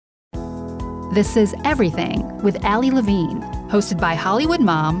This is Everything with Ali Levine, hosted by Hollywood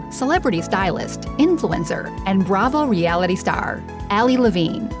mom, celebrity stylist, influencer, and Bravo reality star, Ali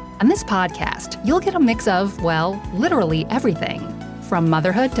Levine. On this podcast, you'll get a mix of, well, literally everything. From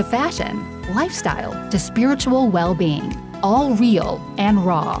motherhood to fashion, lifestyle to spiritual well-being, all real and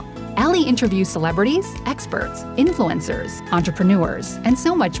raw. Ali interviews celebrities, experts, influencers, entrepreneurs, and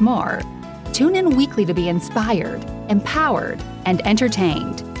so much more. Tune in weekly to be inspired, empowered, and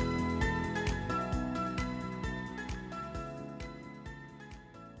entertained.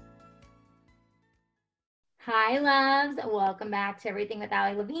 Hi, loves. Welcome back to Everything with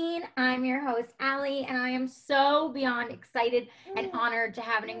Ali Levine. I'm your host, Ali, and I am so beyond excited and honored to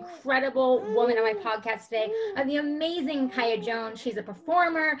have an incredible woman on my podcast today, the amazing Kaya Jones. She's a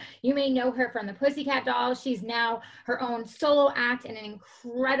performer. You may know her from the Pussycat Dolls. She's now her own solo act and an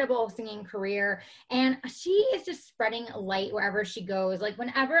incredible singing career, and she is just spreading light wherever she goes. Like,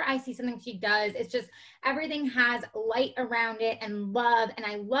 whenever I see something she does, it's just everything has light around it and love, and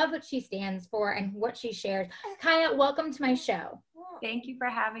I love what she stands for and what she shares. Kaya, welcome to my show. Thank you for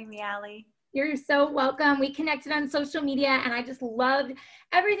having me, Ali. You're so welcome. We connected on social media, and I just loved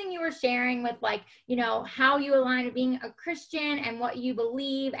everything you were sharing with, like, you know, how you align with being a Christian and what you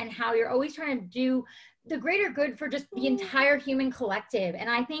believe and how you're always trying to do the greater good for just the entire human collective. And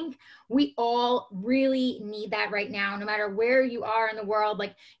I think we all really need that right now, no matter where you are in the world.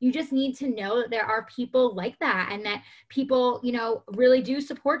 Like, you just need to know that there are people like that, and that people, you know, really do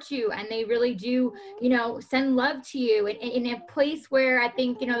support you, and they really do, you know, send love to you. And in a place where I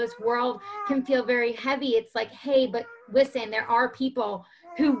think, you know, this world can feel very heavy, it's like, hey, but listen, there are people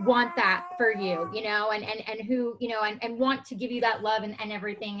who want that for you, you know, and who, you know, and want to give you that love and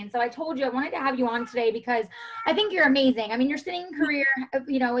everything. And so I told you I wanted to have you on today because I think you're amazing. I mean, your singing career,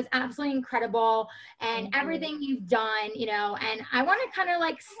 you know, is absolutely incredible, and everything you've done, you know, and I want to kind of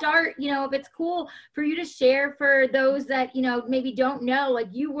like start, you know, if it's cool for you to share for those that, you know, maybe don't know, like,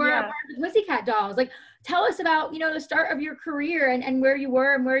 you were a part of the Pussycat Dolls. Like, tell us about, you know, the start of your career and where you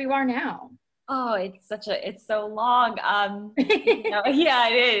were and where you are now. Oh, it's so long. You know, yeah,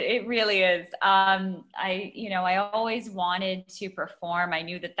 it really is. I always wanted to perform. I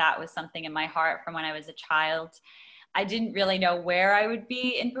knew that was something in my heart from when I was a child. I didn't really know where I would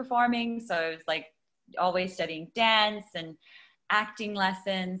be in performing. So I was like always studying dance and acting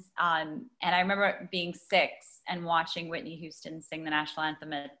lessons. And I remember being 6 and watching Whitney Houston sing the national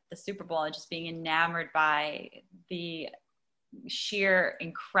anthem at the Super Bowl and just being enamored by the sheer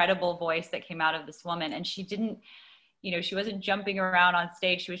incredible voice that came out of this woman. And she didn't, you know, she wasn't jumping around on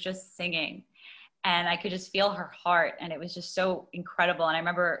stage, she was just singing, and I could just feel her heart, and it was just so incredible. And I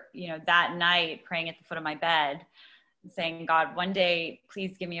remember, you know, that night praying at the foot of my bed saying, God, one day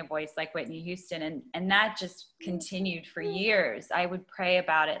please give me a voice like Whitney Houston. And that just continued for years. I would pray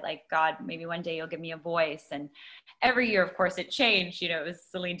about it, like, God, maybe one day you'll give me a voice. And every year, of course, it changed. You know, it was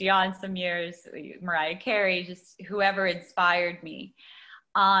Celine Dion some years, Mariah Carey, just whoever inspired me.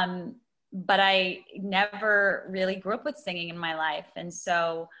 But I never really grew up with singing in my life. And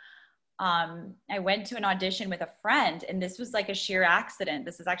so I went to an audition with a friend, and this was like a sheer accident.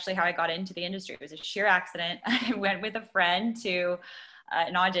 This is actually how I got into the industry. It was a sheer accident. I went with a friend to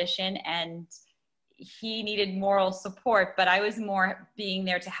an audition, and he needed moral support, but I was more being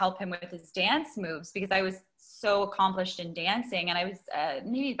there to help him with his dance moves because I was so accomplished in dancing. And I was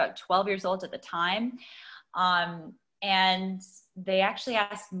maybe about 12 years old at the time. And they actually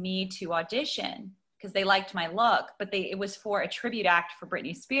asked me to audition because they liked my look, but it was for a tribute act for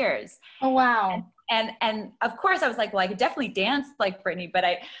Britney Spears. Oh, wow. And of course I was like, well, I could definitely dance like Britney, but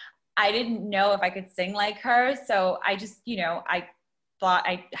I didn't know if I could sing like her. So I just, you know, I thought,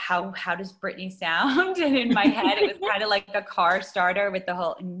 how does Britney sound? And in my head, it was kind of like a car starter with the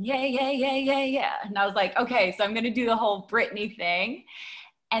whole, yeah, yeah, yeah, yeah, yeah. And I was like, okay, so I'm going to do the whole Britney thing.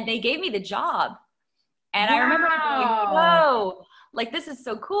 And they gave me the job. And I remember going, whoa, like, this is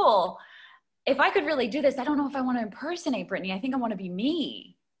so cool. If I could really do this, I don't know if I want to impersonate Britney. I think I want to be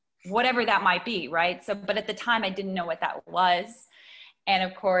me, whatever that might be, right? So, but at the time I didn't know what that was. And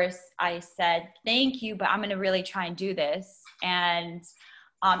of course I said, thank you, but I'm going to really try and do this. And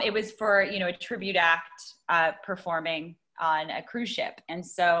it was for, you know, a tribute act performing on a cruise ship. And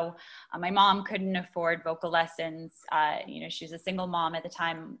so my mom couldn't afford vocal lessons. You know, she was a single mom at the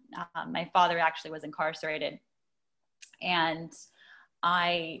time. My father actually was incarcerated. And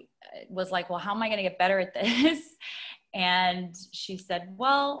I was like, well, how am I going to get better at this? And she said,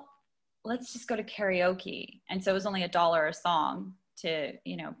 well, let's just go to karaoke. And so it was only $1 a song to,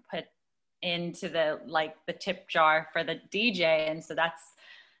 you know, put into the tip jar for the DJ. And so that's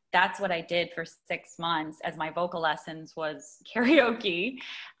that's what I did for 6 months as my vocal lessons was karaoke.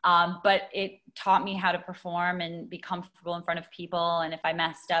 But it taught me how to perform and be comfortable in front of people. And if I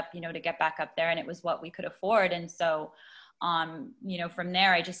messed up, to get back up there, and it was what we could afford. And so, from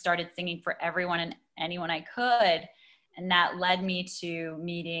there, I just started singing for everyone and anyone I could. And that led me to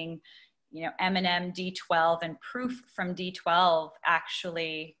meeting, Eminem, D12, and Proof from D12.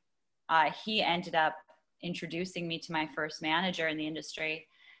 Actually, he ended up introducing me to my first manager in the industry.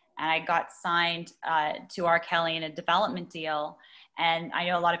 And I got signed to R. Kelly in a development deal. And I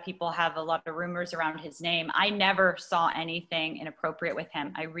know a lot of people have a lot of rumors around his name. I never saw anything inappropriate with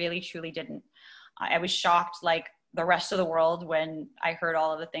him. I really, truly didn't. I was shocked, like the rest of the world, when I heard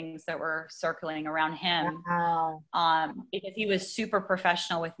all of the things that were circling around him. Wow. Because he was super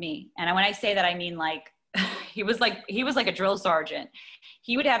professional with me. And when I say that, I mean like, he was like a drill sergeant.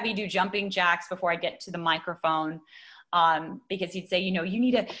 He would have me do jumping jacks before I get to the microphone. Because he'd say, you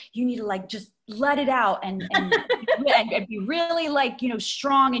need to like, just let it out and be really like,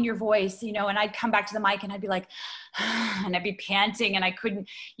 strong in your voice, and I'd come back to the mic and I'd be like, and I'd be panting and I couldn't,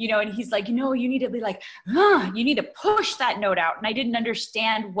 and he's like, you need to be like, you need to push that note out. And I didn't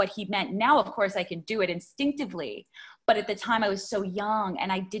understand what he meant. Now, of course, I can do it instinctively. But at the time I was so young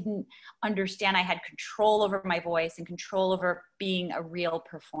and I didn't understand I had control over my voice and control over being a real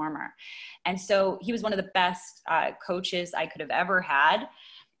performer. And so he was one of the best coaches I could have ever had.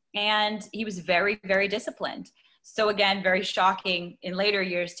 And he was very, very disciplined. So again, very shocking in later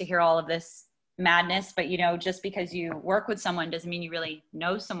years to hear all of this madness, but just because you work with someone doesn't mean you really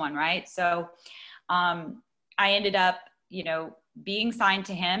know someone, right? So I ended up, being signed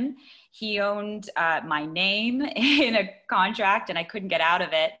to him. He owned my name in a contract and I couldn't get out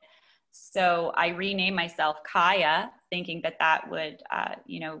of it. So I renamed myself Kaya, thinking that would,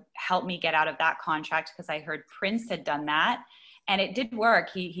 help me get out of that contract, because I heard Prince had done that. And it did work.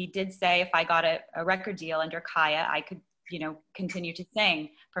 He did say if I got a record deal under Kaya, I could, continue to sing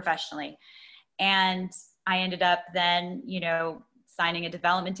professionally. And I ended up then, signing a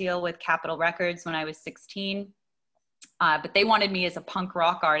development deal with Capitol Records when I was 16. But they wanted me as a punk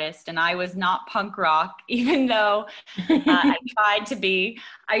rock artist, and I was not punk rock, even though I tried to be.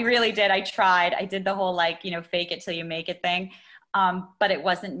 I really did. I tried. I did the whole fake it till you make it thing. But it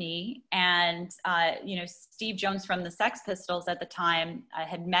wasn't me. And, Steve Jones from the Sex Pistols at the time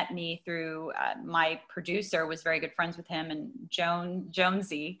had met me through my producer, was very good friends with him, and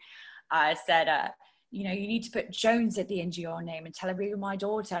Jonesy said, you need to put Jones at the end of your name and tell her you're my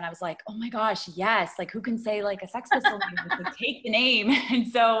daughter. And I was like, oh my gosh, yes. Like, who can say like a Sex Pistol name? Like, take the name. And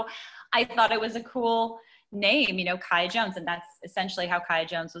so I thought it was a cool name, Kaya Jones. And that's essentially how Kaya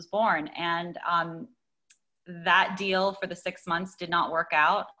Jones was born. And that deal for the 6 months did not work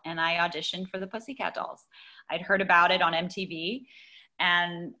out. And I auditioned for the Pussycat Dolls. I'd heard about it on MTV.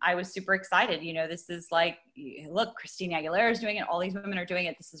 And I was super excited. This is like, look, Christina Aguilera is doing it. All these women are doing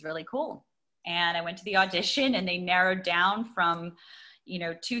it. This is really cool. And I went to the audition and they narrowed down from,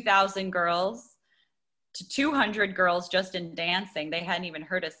 2,000 girls to 200 girls just in dancing. They hadn't even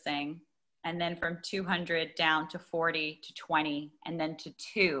heard us sing. And then from 200 down to 40 to 20 and then to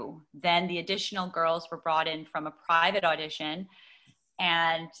 2. Then the additional girls were brought in from a private audition.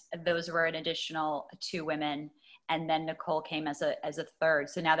 And those were an additional 2 women. And then Nicole came as a third.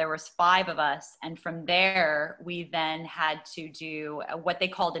 So now there was 5 of us. And from there, we then had to do what they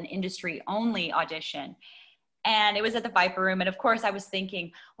called an industry only audition. And it was at the Viper Room. And of course I was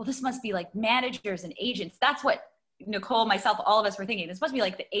thinking, well, this must be like managers and agents. That's what Nicole, myself, all of us were thinking. This must be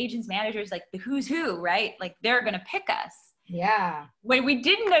like the agents, managers, like the who's who, right? Like they're going to pick us. Yeah. When we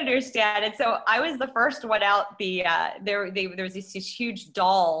didn't understand it. So I was the first one out. There was this huge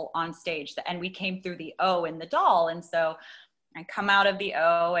doll on stage and we came through the O in the doll. And so I come out of the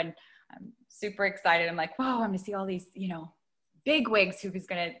O and I'm super excited. I'm like, whoa, I'm going to see all these, big wigs who's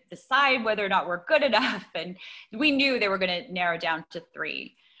going to decide whether or not we're good enough. And we knew they were going to narrow down to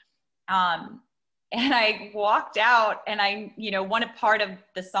 3. And I walked out and I, one part of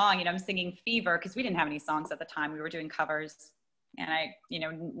the song, I'm singing Fever because we didn't have any songs at the time. We were doing covers and I,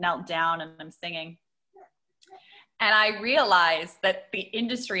 knelt down and I'm singing. And I realized that the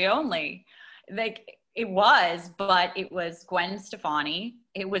industry only, like it was Gwen Stefani.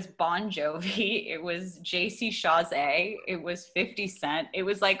 It was Bon Jovi. It was JC Chasez. It was 50 Cent. It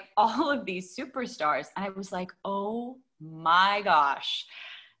was like all of these superstars. And I was like, oh my gosh.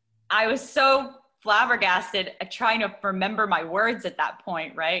 I was so flabbergasted at trying to remember my words at that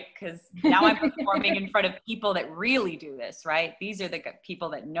point, right? Because now I'm performing in front of people that really do this, right? These are the people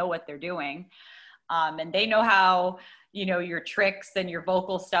that know what they're doing. And they know how, your tricks and your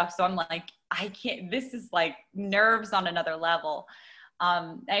vocal stuff. So I'm like, I can't, this is like nerves on another level.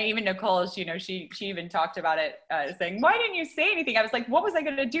 And even Nicole, she even talked about it, saying, why didn't you say anything? I was like, what was I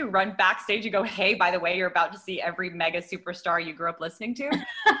going to do? Run backstage and go, hey, by the way, you're about to see every mega superstar you grew up listening to.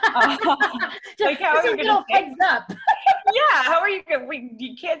 Like, how are you going to heads up? Yeah. How are you going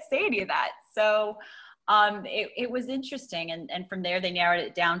you can't say any of that. So, it was interesting. And from there, they narrowed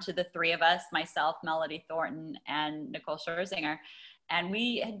it down to the three of us, myself, Melody Thornton, and Nicole Scherzinger. And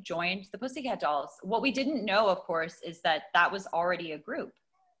we had joined the Pussycat Dolls. What we didn't know, of course, is that was already a group.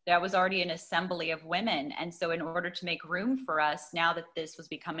 That was already an assembly of women. And so in order to make room for us, now that this was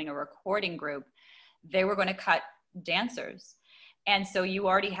becoming a recording group, they were going to cut dancers. And so you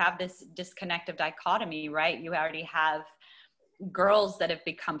already have this disconnect of dichotomy, right? You already have girls that have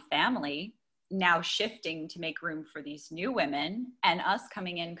become family now shifting to make room for these new women, and us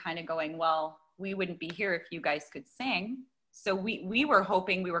coming in kind of going, well, we wouldn't be here if you guys could sing. So we were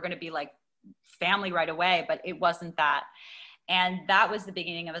hoping we were going to be like family right away, but it wasn't that. And that was the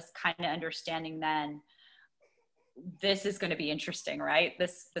beginning of us kind of understanding then this is going to be interesting, right?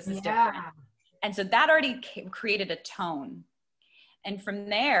 This is different. And so that already created a tone. And from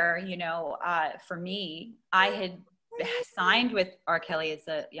there, for me, I had signed with R. Kelly as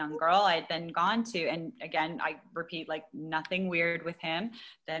a young girl. I had then gone to, and again, I repeat, like nothing weird with him,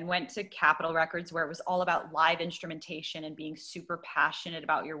 then went to Capitol Records, where it was all about live instrumentation and being super passionate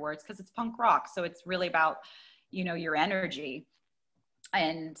about your words, because it's punk rock. So it's really about, your energy.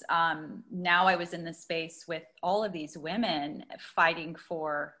 And now I was in this space with all of these women fighting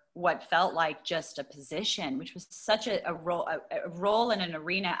for what felt like just a position, which was such a role in an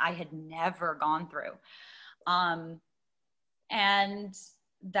arena I had never gone through. And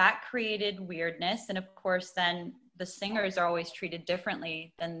that created weirdness. And of course, then the singers are always treated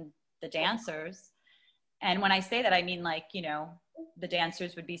differently than the dancers. And when I say that, I mean like, the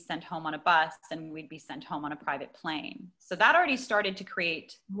dancers would be sent home on a bus and we'd be sent home on a private plane. So that already started to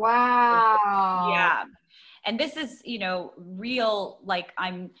create. Wow. Yeah. And this is, real, like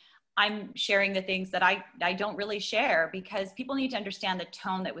I'm sharing the things that I don't really share, because people need to understand the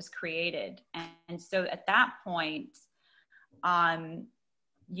tone that was created. And so at that point, me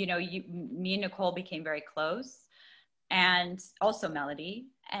and Nicole became very close, and also Melody,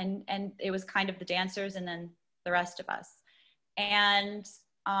 and it was kind of the dancers and then the rest of us. And,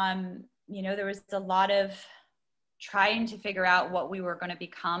 there was a lot of trying to figure out what we were going to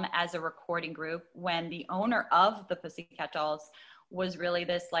become as a recording group, when the owner of the Pussycat Dolls was really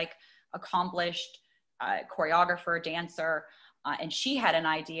this like accomplished choreographer, dancer, and she had an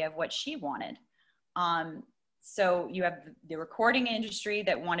idea of what she wanted. So you have the recording industry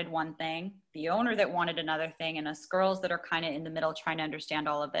that wanted one thing, the owner that wanted another thing, and us girls that are kind of in the middle trying to understand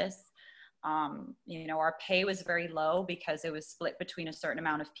all of this. Our pay was very low because it was split between a certain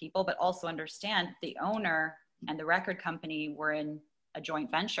amount of people, but also understand the owner and the record company were in a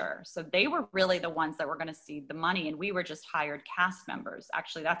joint venture. So they were really the ones that were going to see the money, and we were just hired cast members.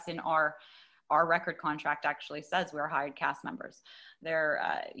 Actually, that's in our record contract actually says we're hired cast members. They're,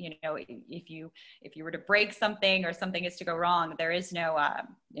 if you were to break something or something is to go wrong, there is no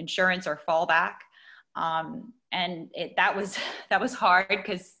insurance or fallback. And that was hard,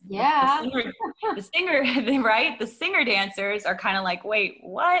 because the singer, right? The singer dancers are kind of like, wait,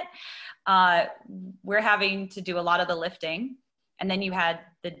 what? We're having to do a lot of the lifting. And then you had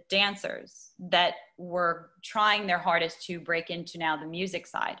the dancers that were trying their hardest to break into now the music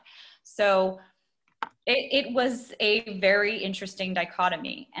side. So it was a very interesting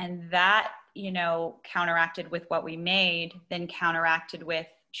dichotomy, and that, counteracted with what we made, then counteracted with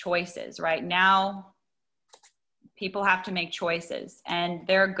choices. Right now, people have to make choices, and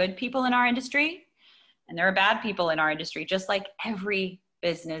there are good people in our industry and there are bad people in our industry, just like every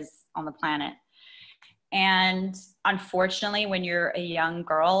business on the planet. And unfortunately, when you're a young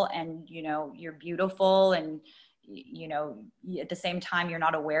girl and, you're beautiful, and, at the same time, you're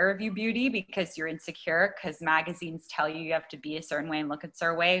not aware of your beauty because you're insecure, because magazines tell you have to be a certain way and look a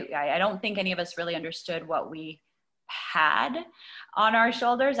certain way. I don't think any of us really understood what we had on our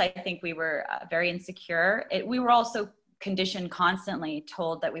shoulders. I think we were very insecure. We were also conditioned, constantly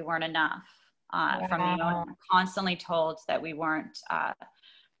told that we weren't enough, from the owner, constantly told that we weren't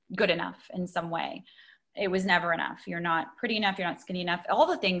good enough in some way. It was never enough. You're not pretty enough. You're not skinny enough. All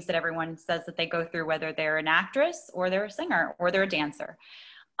the things that everyone says that they go through, whether they're an actress or they're a singer or they're a dancer.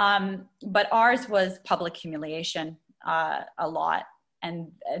 But ours was public humiliation a lot.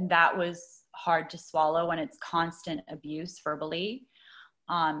 And that was hard to swallow, and it's constant abuse verbally,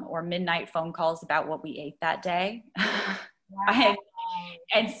 or midnight phone calls about what we ate that day.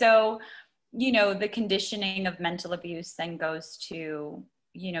 And so, the conditioning of mental abuse then goes to,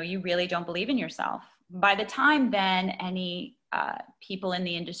 you really don't believe in yourself. By the time then any people in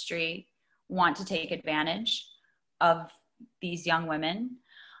the industry want to take advantage of these young women,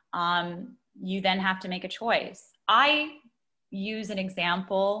 you then have to make a choice. I use an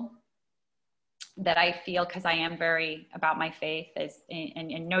example that I feel, because I am very about my faith,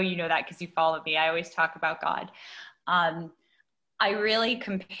 and know you know that because you follow me. I always talk about God. I really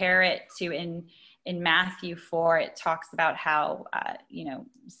compare it to in Matthew 4, it talks about how,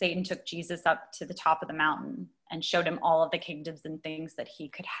 Satan took Jesus up to the top of the mountain and showed him all of the kingdoms and things that he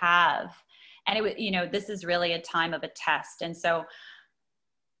could have. And it was, this is really a time of a test. And so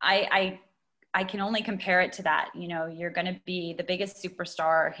I can only compare it to that. You're going to be the biggest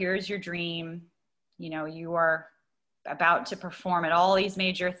superstar. Here's your dream. You are about to perform at all these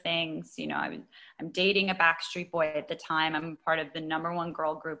major things. I'm dating a Backstreet Boy at the time. I'm part of the #1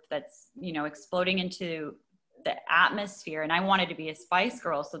 girl group that's, exploding into the atmosphere. And I wanted to be a Spice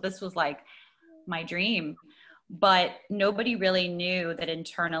Girl. So this was like my dream. But nobody really knew that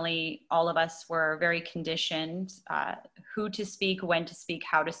internally all of us were very conditioned, who to speak, when to speak,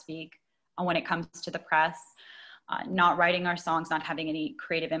 how to speak, when it comes to the press, not writing our songs, not having any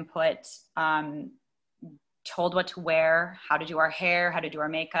creative input, told what to wear, how to do our hair, how to do our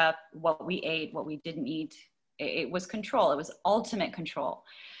makeup, what we ate, what we didn't eat. It was control. It was ultimate control.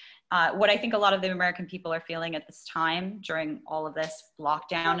 What I think a lot of the American people are feeling at this time during all of this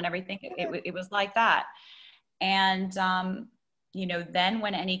lockdown and everything, it was like that. And, then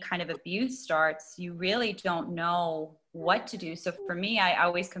when any kind of abuse starts, you really don't know what to do. So for me, I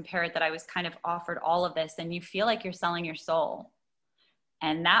always compare it that I was kind of offered all of this, and you feel like you're selling your soul.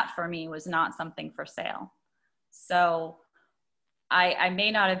 And that for me was not something for sale. So I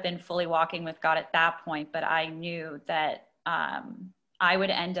may not have been fully walking with God at that point, but I knew that I would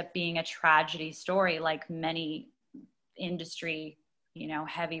end up being a tragedy story, like many industry,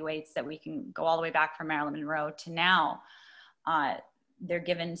 heavyweights that we can go all the way back from Marilyn Monroe to now. They're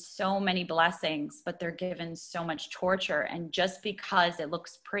given so many blessings, but they're given so much torture. And just because it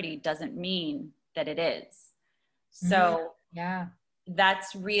looks pretty doesn't mean that it is. So yeah,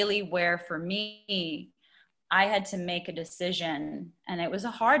 that's really where, for me, I had to make a decision, and it was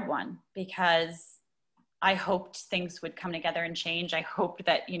a hard one because I hoped things would come together and change. I hoped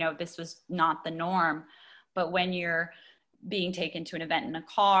that, this was not the norm. But when you're being taken to an event in a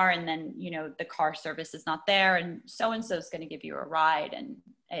car, and then, the car service is not there, and so-and-so is going to give you a ride. And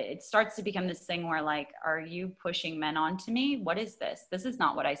it starts to become this thing where, like, are you pushing men onto me? What is this? This is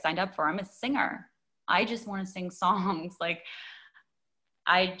not what I signed up for. I'm a singer. I just want to sing songs. Like,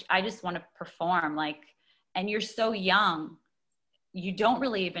 I just want to perform. Like, and you're so young, you don't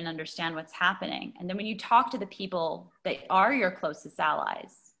really even understand what's happening. And then when you talk to the people that are your closest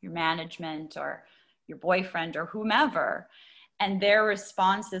allies, your management or your boyfriend or whomever, and their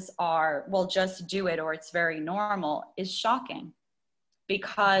responses are, well, just do it, or it's very normal, is shocking.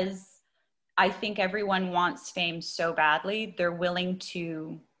 Because I think everyone wants fame so badly, they're willing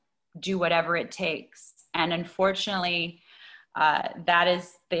to do whatever it takes. And unfortunately, that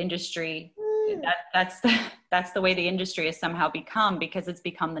is the industry. That's the way the industry has somehow become, because it's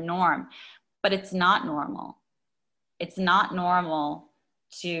become the norm. But it's not normal. It's not normal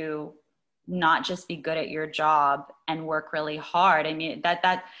to not just be good at your job and work really hard. I mean,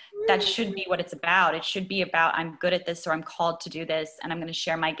 that should be what it's about. It should be about, I'm good at this, or I'm called to do this, and I'm going to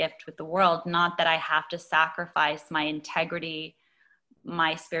share my gift with the world. Not that I have to sacrifice my integrity,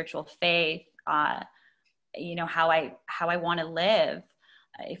 my spiritual faith, how I want to live.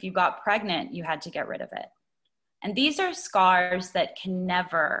 If you got pregnant, you had to get rid of it. And these are scars that can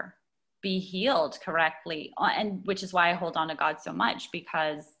never be healed correctly. And which is why I hold on to God so much,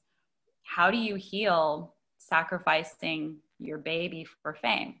 because how do you heal sacrificing your baby for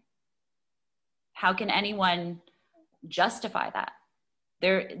fame? How can anyone justify that?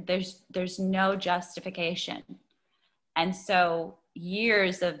 There's no justification. And so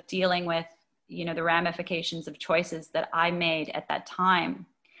years of dealing with, the ramifications of choices that I made at that time,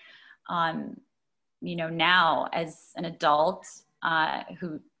 now as an adult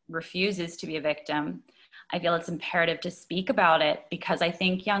who refuses to be a victim, I feel it's imperative to speak about it, because I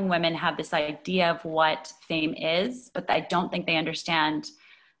think young women have this idea of what fame is, but I don't think they understand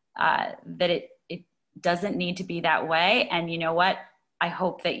that it doesn't need to be that way. And you know what? I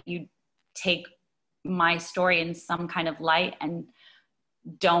hope that you take my story in some kind of light and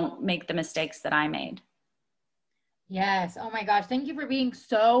don't make the mistakes that I made. Yes. Oh my gosh. Thank you for being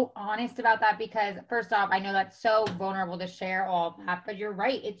so honest about that, because first off, I know that's so vulnerable to share all of that, but you're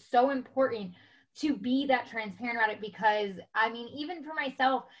right. It's so important to be that transparent about it, because I mean, even for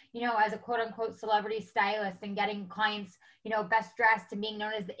myself, you know, as a quote unquote celebrity stylist and getting clients, you know, best dressed and being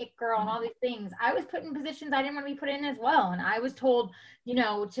known as the it girl and all these things, I was put in positions I didn't want to be put in as well. And I was told, you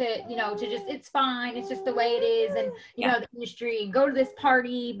know, to just, it's fine. It's just the way it is. And, you know, the industry, and go to this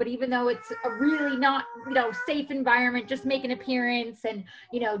party, but even though it's a really not, you know, safe environment, just make an appearance and,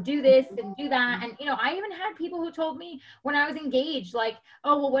 you know, do this and do that. And, you know, I even had people who told me when I was engaged, like,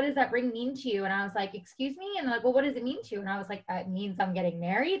 oh, well, what does that ring mean to you? And I was like, excuse me? And they're like, well, what does it mean to you? And I was like, it means I'm getting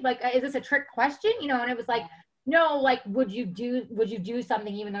married. Like, is this a trick question? You know, and it was like, no, like, would you do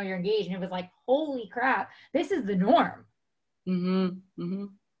something even though you're engaged? And it was like, holy crap, this is the norm.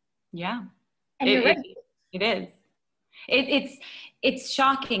 Yeah. And you're right. It is. It's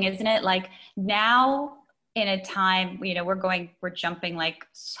shocking, isn't it? Like, now in a time, you know, we're jumping like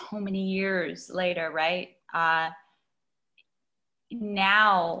so many years later, right?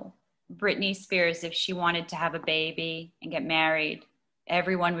 Now Britney Spears, if she wanted to have a baby and get married,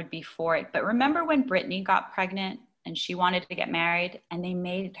 everyone would be for it. But remember when Britney got pregnant and she wanted to get married, and they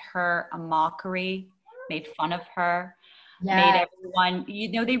made her a mockery, made fun of her, made everyone, you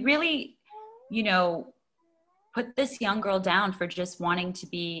know, they really, you know, put this young girl down for just wanting to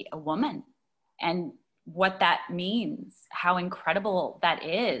be a woman, and what that means, how incredible that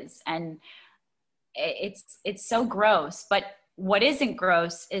is. And it's so gross. But what isn't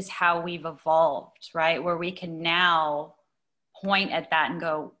gross is how we've evolved, right? Where we can now point at that and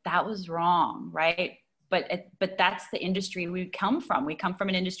go, that was wrong, right? But that's the industry we come from. We come from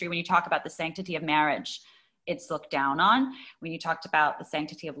an industry, when you talk about the sanctity of marriage, it's looked down on. When you talked about the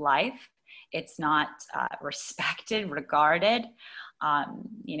sanctity of life, it's not respected, regarded.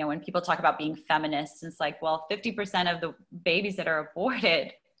 You know, when people talk about being feminists, it's like, well, 50% of the babies that are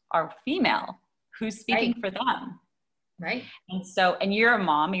aborted are female. Who's speaking for them? Right. And so, and you're a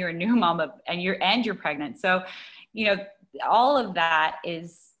mom, you're a new mom, and you're pregnant. So, you know, all of that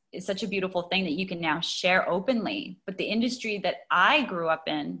is such a beautiful thing that you can now share openly. But the industry that I grew up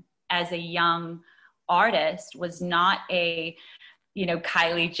in as a young artist was not a, you know,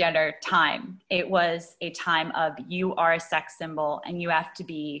 Kylie Jenner time. It was a time of, you are a sex symbol and you have to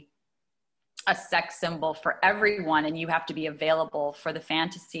be a sex symbol for everyone, and you have to be available for the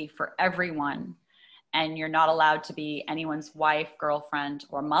fantasy for everyone. And you're not allowed to be anyone's wife, girlfriend,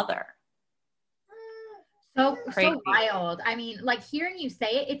 or mother. So wild. I mean, like, hearing you say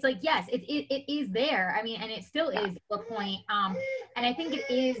it, it's like, yes, it is there. I mean, and it still is to a point. And I think it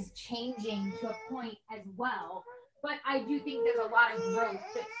is changing to a point as well. But I do think there's a lot of growth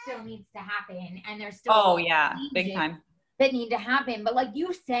that still needs to happen. And there's still big time that need to happen. But like,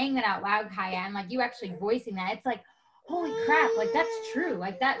 you saying that out loud, Kaya, and like you actually voicing that, it's like, holy crap, like that's true.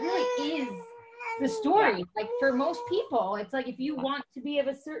 Like, that really is the story. Like, for most people, it's like, if you want to be of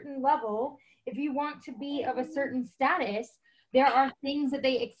a certain level, if you want to be of a certain status, there are things that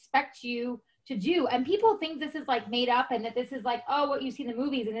they expect you to do. And people think this is like made up, and that this is like, oh, what you see in the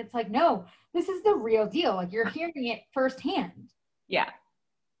movies. And it's like, no, this is the real deal. Like, you're hearing it firsthand. Yeah.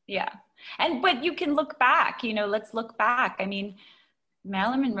 But you can look back, you know, let's look back. I mean,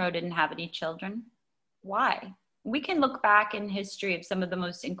 Marilyn Monroe didn't have any children. Why? We can look back in history of some of the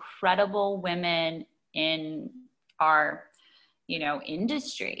most incredible women in our, you know,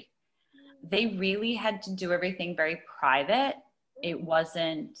 industry. They really had to do everything very private. It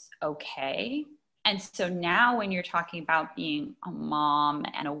wasn't okay. And so now when you're talking about being a mom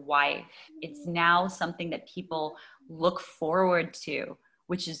and a wife, it's now something that people look forward to,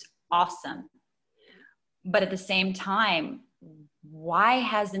 which is awesome. But at the same time, why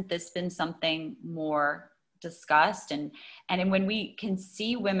hasn't this been something more discussed? And when we can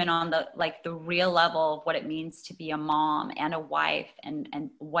see women on the real level of what it means to be a mom and a wife, and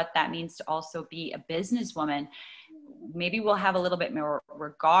what that means to also be a businesswoman, maybe we'll have a little bit more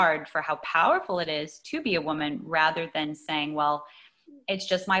regard for how powerful it is to be a woman, rather than saying, well, it's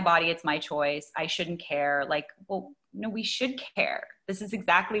just my body, it's my choice, I shouldn't care. Like, well, no, we should care. This is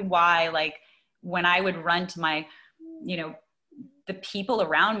exactly why, like, when I would run to my, you know, the people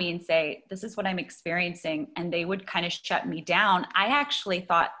around me and say, this is what I'm experiencing, and they would kind of shut me down, I actually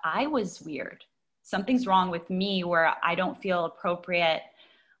thought I was weird. Something's wrong with me where I don't feel appropriate,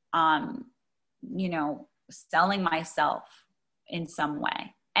 you know, selling myself in some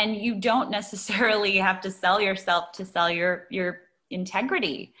way. And you don't necessarily have to sell yourself to sell your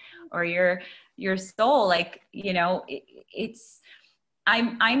integrity or your soul. Like, you know,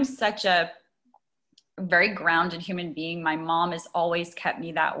 I'm such a very grounded human being. My mom has always kept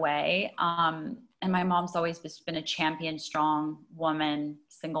me that way. And my mom's always been a champion, strong woman,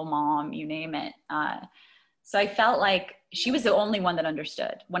 single mom, you name it. So I felt like she was the only one that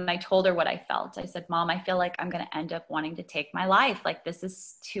understood. When I told her what I felt, I said, Mom, I feel like I'm going to end up wanting to take my life. Like, this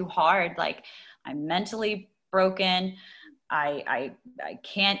is too hard. Like, I'm mentally broken. I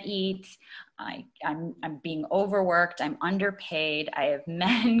can't eat. I'm being overworked. I'm underpaid. I have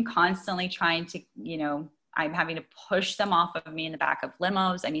men constantly trying to, I'm having to push them off of me in the back of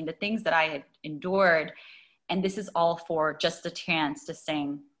limos. I mean, the things that I had endured, and this is all for just a chance to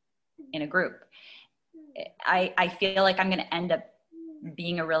sing in a group. I feel like I'm going to end up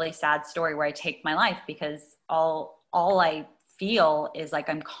being a really sad story where I take my life, because all I feel is like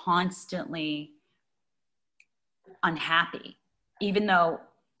I'm constantly unhappy, even though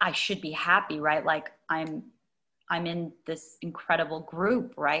I should be happy, right? Like I'm in this incredible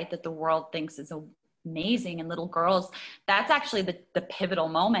group, right? That the world thinks is amazing. And little girls, that's actually the pivotal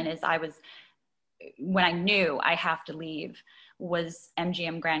moment is when I knew I have to leave, was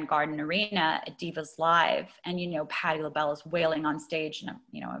MGM Grand Garden Arena at Divas Live. And, Patti LaBelle is wailing on stage, and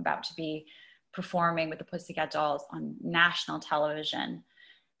I'm about to be performing with the Pussycat Dolls on national television.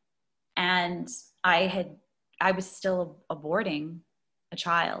 And I was still aborting a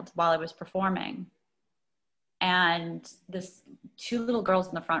child while I was performing. And this 2 little girls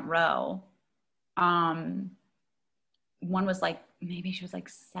in the front row, one was like, maybe she was like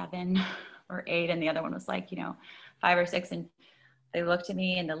 7 or 8, and the other one was like, 5 or 6. And they looked at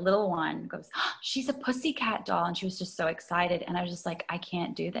me, and the little one goes, oh, she's a pussycat doll. And she was just so excited. And I was just like, I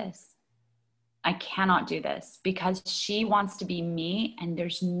can't do this. I cannot do this, because she wants to be me. And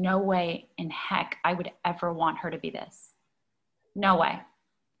there's no way in heck I would ever want her to be this. No way.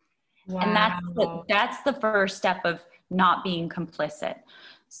 Wow. And that's the first step of not being complicit.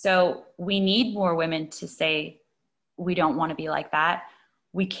 So we need more women to say, we don't want to be like that.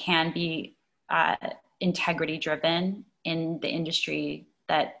 We can be integrity driven in the industry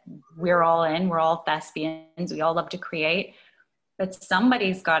that we're all in. We're all thespians. We all love to create, but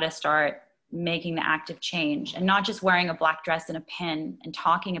somebody's got to start making the active change, and not just wearing a black dress and a pin and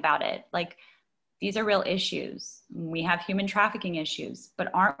talking about it. Like, these are real issues. We have human trafficking issues, but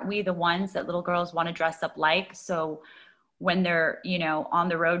aren't we the ones that little girls want to dress up like? So when they're, on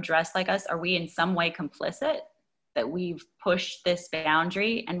the road dressed like us, are we in some way complicit that we've pushed this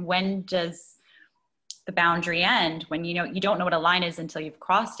boundary? And when does the boundary end? When you don't know what a line is until you've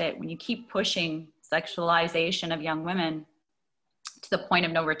crossed it. When you keep pushing sexualization of young women to the point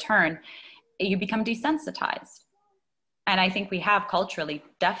of no return, you become desensitized. And I think we have culturally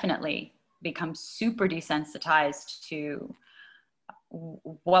definitely become super desensitized to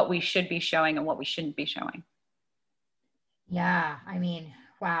what we should be showing and what we shouldn't be showing. Yeah, I mean,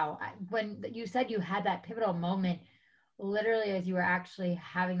 wow. When you said you had that pivotal moment, literally as you were actually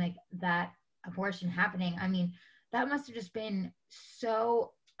having like that abortion happening, I mean, that must have just been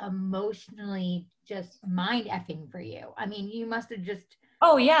so emotionally just mind effing for you. I mean, you must have just...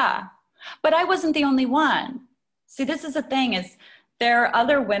 Oh yeah, but I wasn't the only one. See, this is the thing, is there are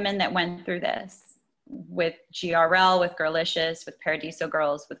other women that went through this with GRL, with Girlicious, with Paradiso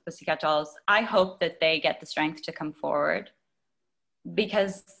Girls, with Pussycat Dolls. I hope that they get the strength to come forward,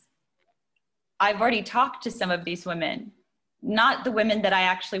 because I've already talked to some of these women, not the women that I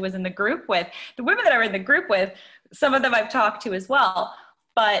actually was in the group with. The women that I were in the group with, some of them I've talked to as well.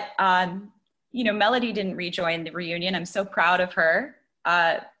 But, Melody didn't rejoin the reunion. I'm so proud of her.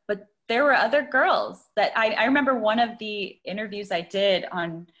 But there were other girls that I remember one of the interviews I did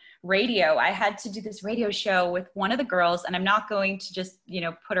on radio. I had to do this radio show with one of the girls, and I'm not going to just,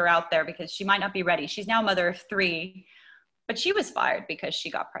 put her out there because she might not be ready. She's now a mother of 3, but she was fired because she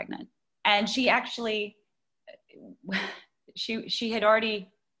got pregnant. And she actually, she had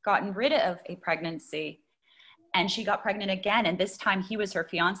already gotten rid of a pregnancy, and she got pregnant again. And this time he was her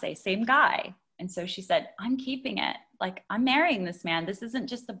fiance, same guy. And so she said, I'm keeping it. Like, I'm marrying this man. This isn't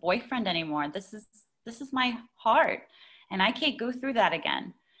just a boyfriend anymore. This is my heart. And I can't go through that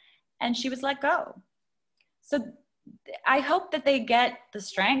again. And she was let go. So I hope that they get the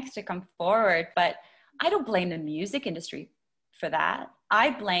strength to come forward, but I don't blame the music industry for that.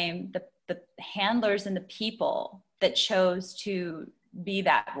 I blame the handlers and the people that chose to be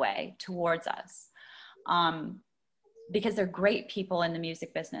that way towards us. Because they're great people in the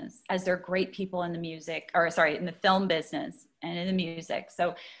music business, as they're great people in in the film business and in the music.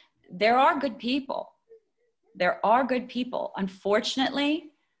 So there are good people. There are good people.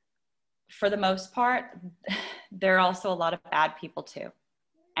 Unfortunately, for the most part, there are also a lot of bad people too.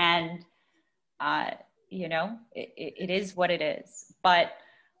 And, it is what it is. But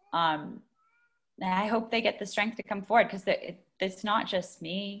I hope they get the strength to come forward, because it's not just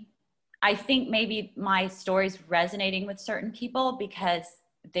me. I think maybe my story's resonating with certain people because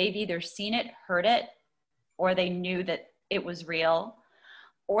they've either seen it, heard it, or they knew that it was real,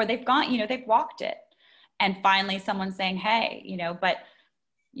 or they've gone, they've walked it. And finally someone saying, hey, but,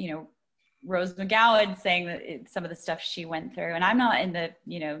 Rose McGowan saying that some of the stuff she went through, and I'm not in the,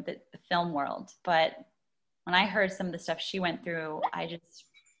 the film world, but when I heard some of the stuff she went through, I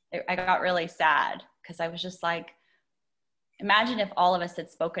got really sad, because I was just like, imagine if all of us had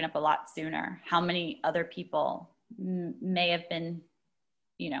spoken up a lot sooner, how many other people may have been,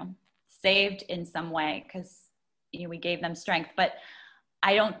 saved in some way, because, we gave them strength. But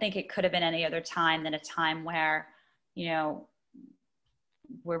I don't think it could have been any other time than a time where,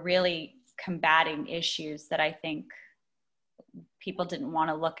 we're really combating issues that I think people didn't want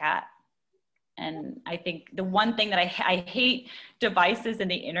to look at. And I think the one thing that I hate devices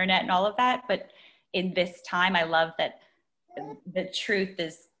and the internet and all of that, but in this time, I love that the truth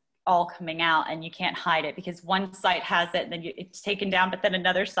is all coming out and you can't hide it, because one site has it and then it's taken down, but then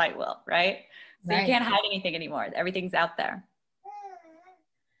another site will, right? So you can't hide anything anymore. Everything's out there.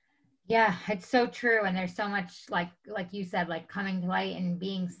 Yeah, it's so true. And there's so much, like you said, like coming to light and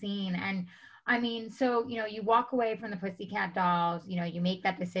being seen. And I mean, so, you walk away from the Pussycat Dolls, you make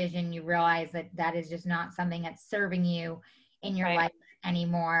that decision, you realize that that is just not something that's serving you in your life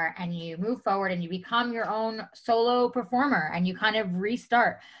anymore. And you move forward and you become your own solo performer and you kind of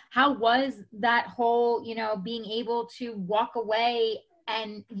restart. How was that whole, being able to walk away,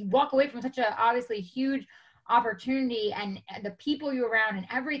 and you walk away from such a obviously huge opportunity and the people you're around and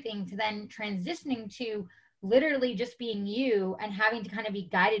everything, to then transitioning to literally just being you and having to kind of be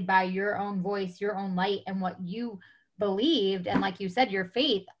guided by your own voice, your own light, and what you believed, and like you said, your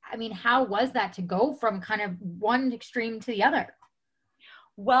faith. I mean, how was that to go from kind of one extreme to the other?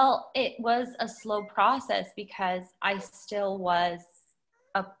 Well, it was a slow process, because I still was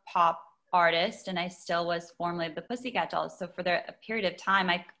a pop artist and I still was formerly of the Pussycat Dolls. So for a period of time,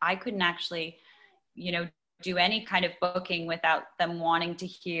 I couldn't actually, do any kind of booking without them wanting to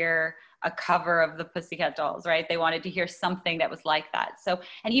hear a cover of the Pussycat Dolls, right? They wanted to hear something that was like that. So,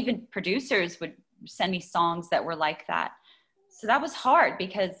 and even producers would send me songs that were like that. So that was hard,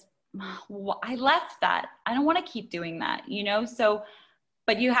 because I left that. I don't want to keep doing that, So,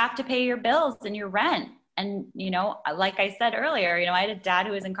 but you have to pay your bills and your rent. And, like I said earlier, I had a dad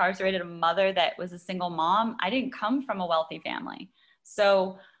who was incarcerated, a mother that was a single mom. I didn't come from a wealthy family.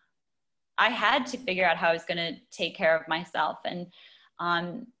 So I had to figure out how I was going to take care of myself. And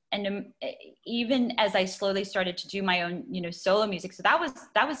even as I slowly started to do my own, solo music. So that was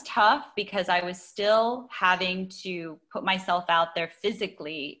tough, because I was still having to put myself out there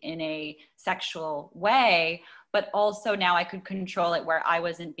physically in a sexual way, but also now I could control it where I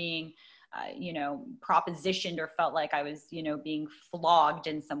wasn't being, propositioned or felt like I was, being flogged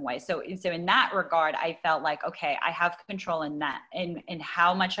in some way. So in that regard, I felt like, okay, I have control in that, in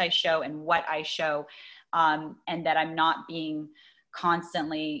how much I show and what I show, and that I'm not being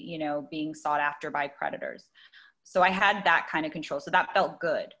constantly, being sought after by predators. So I had that kind of control. So that felt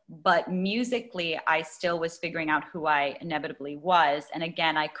good. But musically, I still was figuring out who I inevitably was. And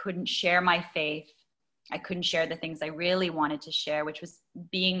again, I couldn't share my faith. I couldn't share the things I really wanted to share, which was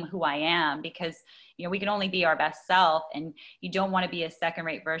being who I am, because, we can only be our best self, and you don't want to be a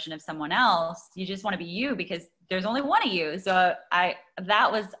second-rate version of someone else. You just want to be you, because there's only one of you. So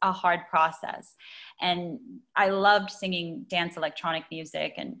that was a hard process. And I loved singing dance electronic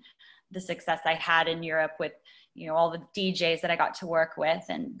music, and the success I had in Europe with, all the DJs that I got to work with.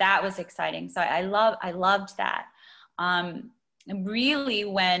 And that was exciting. So I loved that. And really,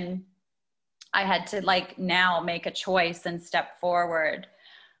 when I had to now make a choice and step forward,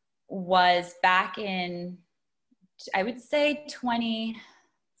 was back in, I would say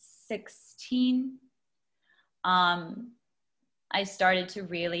 2016. I started to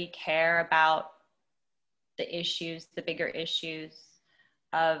really care about the issues, the bigger issues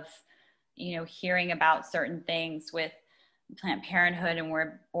of, hearing about certain things with Planned Parenthood and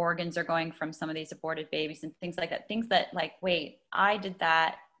where organs are going from some of these aborted babies and things like that. Things that wait, I did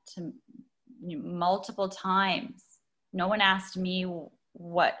that to multiple times. No one asked me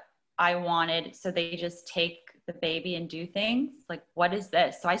what I wanted, so they just take the baby and do things. What is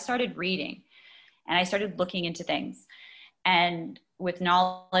this? So I started reading and I started looking into things. And with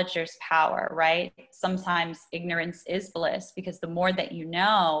knowledge, there's power, right? Sometimes ignorance is bliss, because the more that you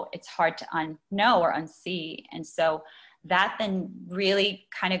know, it's hard to unknow or unsee. And so that then really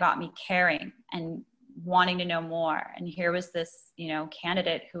kind of got me caring and wanting to know more. And here was this,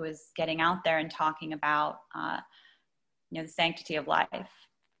 candidate who was getting out there and talking about, the sanctity of life,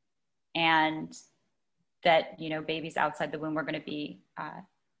 and that, babies outside the womb were going to be,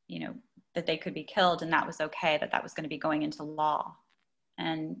 that they could be killed, and that was okay, that was going to be going into law.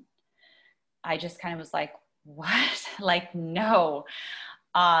 And I just kind of was like, what? Like, no.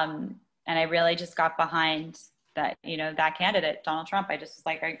 And I really just got behind that, you know, that candidate, Donald Trump. I just was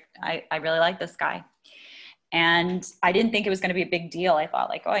like, I really like this guy. And I didn't think it was going to be a big deal. I thought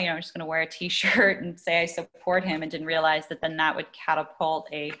like, oh, you know, I'm just going to wear a t-shirt and say I support him, and didn't realize that then that would catapult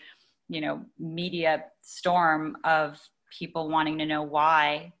a, you know, media storm of people wanting to know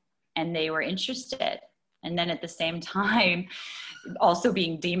why, and they were interested. And then at the same time, also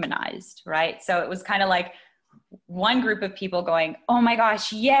being demonized, right? So it was kind of like one group of people going, oh my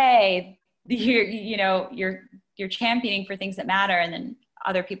gosh, yay, you're championing for things that matter. And then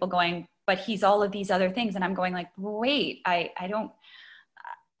other people going, but he's all of these other things. And I'm going like, wait, I'm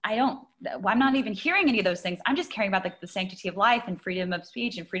not even hearing any of those things. I'm just caring about the sanctity of life and freedom of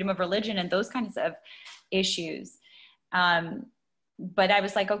speech and freedom of religion and those kinds of issues. But I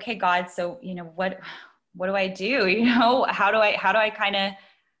was like, okay, God, so, you know, what do I do? You know, how do I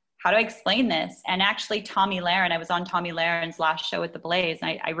explain this? And actually Tomi Lahren, I was on Tomi Lahren's last show at the Blaze.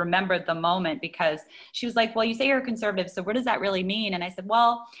 And I remembered the moment because she was like, well, you say you're a conservative, so what does that really mean? And I said,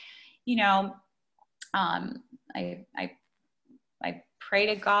 well, you know, I pray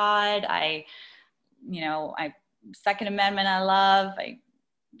to God. I Second Amendment, I love,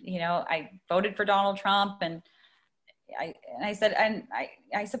 I voted for Donald Trump, and I said, and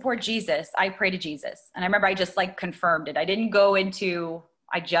I support Jesus. I pray to Jesus. And I remember I just like confirmed it. I didn't go into,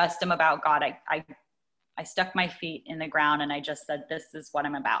 I just am about God. I stuck my feet in the ground and I just said, this is what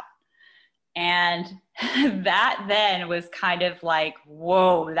I'm about. And that then was kind of like,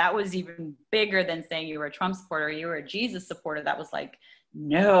 whoa, that was even bigger than saying you were a Trump supporter, you were a Jesus supporter. That was like,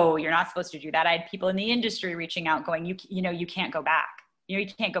 no, you're not supposed to do that. I had people in the industry reaching out going, you can't go back. You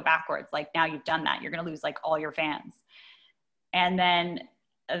can't go backwards. Like, now you've done that, you're going to lose like all your fans. And then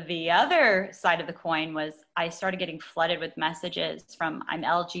the other side of the coin was I started getting flooded with messages from, I'm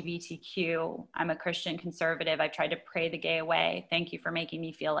LGBTQ, I'm a Christian conservative, I tried to pray the gay away. Thank you for making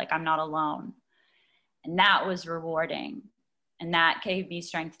me feel like I'm not alone. And that was rewarding. And that gave me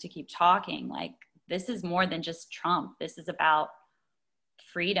strength to keep talking. Like, this is more than just Trump. This is about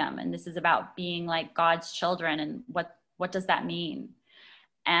freedom. And this is about being like God's children. And what does that mean?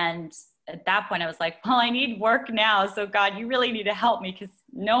 And at that point I was like, well, I need work now. So God, you really need to help me because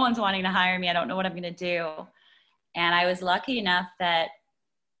no one's wanting to hire me. I don't know what I'm going to do. And I was lucky enough that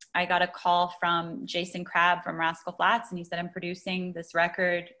I got a call from Jason Crabb from Rascal Flatts. And he said, I'm producing this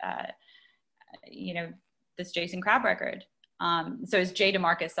record, this Jason Crabb record. So it's Jay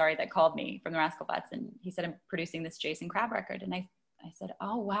DeMarcus, that called me from the Rascal Flatts. And he said, I'm producing this Jason Crabb record. And I said,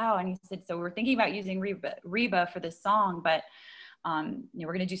 oh, wow. And he said, so we're thinking about using Reba for this song, but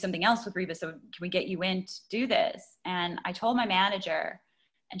we're going to do something else with Reba. So can we get you in to do this? And I told my manager,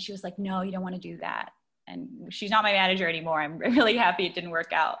 and she was like, no, you don't want to do that. And she's not my manager anymore. I'm really happy it didn't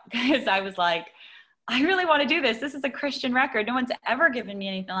work out because I was like, I really want to do this. This is a Christian record. No one's ever given me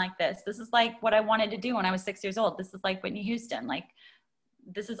anything like this. This is like what I wanted to do when I was 6 years old. This is like Whitney Houston. Like,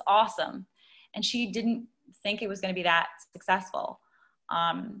 this is awesome. And she didn't think it was going to be that successful.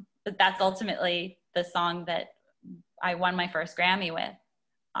 But that's ultimately the song that I won my first Grammy with.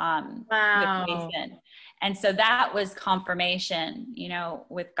 Wow. With Jason. And so that was confirmation,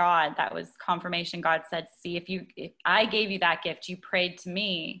 with God. That was confirmation. God said, see, if I gave you that gift, you prayed to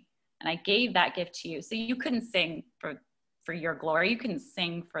me and I gave that gift to you. So you couldn't sing for your glory. You couldn't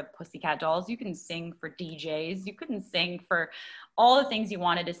sing for the Pussycat Dolls. You couldn't sing for DJs. You couldn't sing for all the things you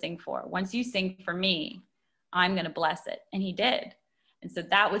wanted to sing for. Once you sing for me, I'm going to bless it. And he did. And so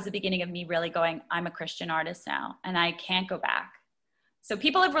that was the beginning of me really going, I'm a Christian artist now, and I can't go back. So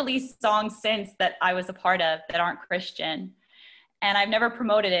people have released songs since that I was a part of that aren't Christian. And I've never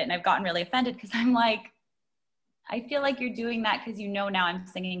promoted it. And I've gotten really offended because I'm like, I feel like you're doing that because now I'm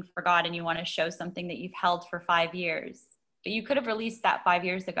singing for God and you want to show something that you've held for 5 years. But you could have released that 5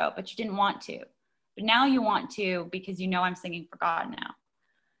 years ago, but you didn't want to. But now you want to because I'm singing for God now.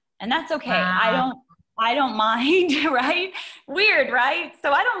 And that's okay. Wow. I don't mind, right? Weird, right?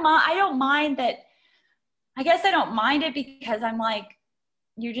 So I don't mind that. I guess I don't mind it because I'm like,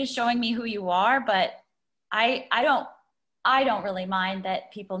 you're just showing me who you are, but I don't really mind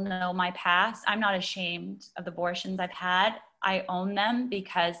that people know my past. I'm not ashamed of the abortions I've had. I own them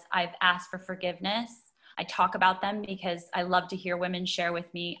because I've asked for forgiveness. I talk about them because I love to hear women share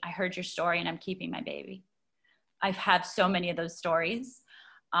with me, I heard your story and I'm keeping my baby. I've had so many of those stories.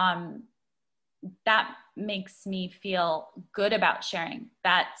 That makes me feel good about sharing.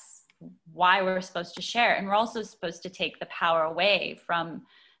 That's why we're supposed to share. And we're also supposed to take the power away from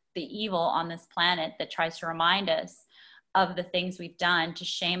the evil on this planet that tries to remind us of the things we've done to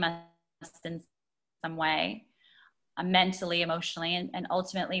shame us in some way, mentally, emotionally, and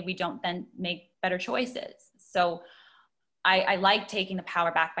ultimately we don't then make better choices. So I like taking the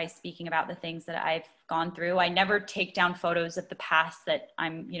power back by speaking about the things that I've gone through. I never take down photos of the past that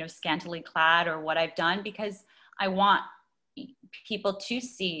I'm, scantily clad or what I've done, because I want people to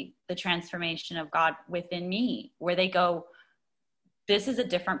see the transformation of God within me, where they go, this is a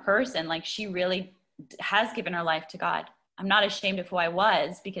different person. Like, she really has given her life to God. I'm not ashamed of who I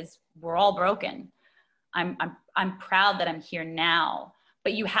was, because we're all broken. I'm proud that I'm here now,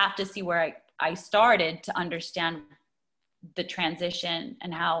 but you have to see where I started to understand the transition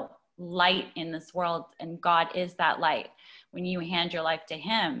and how light in this world, and God is that light. When you hand your life to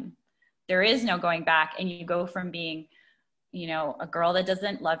him, there is no going back, and you go from being, a girl that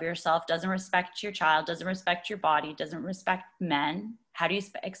doesn't love yourself, doesn't respect your child, doesn't respect your body, doesn't respect men. How do you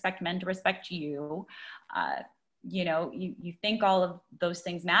expect men to respect you? You think all of those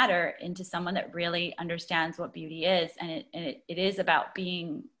things matter, into someone that really understands what beauty is. And it is about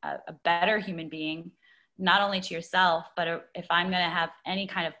being a better human being, not only to yourself, but if I'm going to have any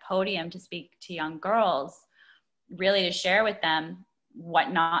kind of podium to speak to young girls, really to share with them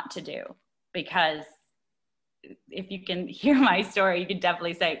what not to do. Because if you can hear my story, you can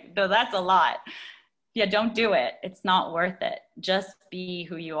definitely say, no, that's a lot. Yeah, don't do it. It's not worth it. Just be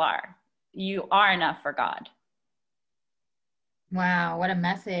who you are. You are enough for God. Wow, what a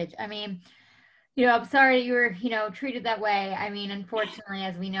message. I mean, I'm sorry you were, treated that way. I mean, unfortunately,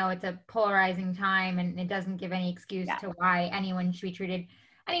 as we know, it's a polarizing time, and it doesn't give any excuse to why anyone should be treated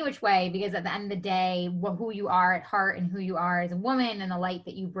any which way, because at the end of the day, who you are at heart and who you are as a woman and the light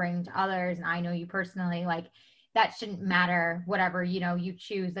that you bring to others. And I know you personally, like, that shouldn't matter, whatever, you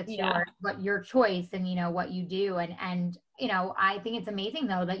choose, that's your choice, and, what you do. And, I think it's amazing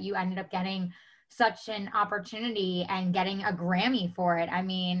though, that you ended up getting such an opportunity and getting a Grammy for it. I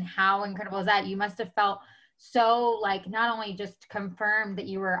mean, how incredible is that? You must have felt so, like, not only just confirmed that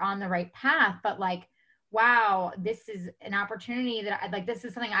you were on the right path, but like, wow, this is an opportunity that this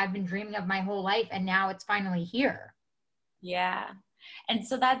is something I've been dreaming of my whole life, and now it's finally here. Yeah. And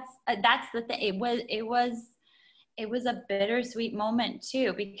so that's the thing. It was a bittersweet moment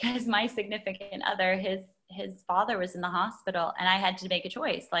too, because my significant other, his father was in the hospital, and I had to make a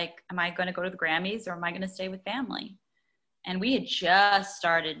choice. Like, am I going to go to the Grammys, or am I going to stay with family? And we had just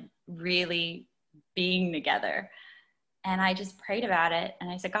started really being together. And I just prayed about it.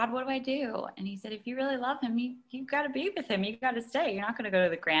 And I said, God, what do I do? And he said, if you really love him, you got to be with him. You got to stay. You're not going to go to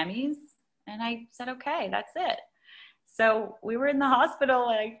the Grammys. And I said, okay, that's it. So we were in the hospital,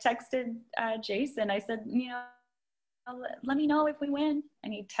 and I texted Jason. I said, let me know if we win.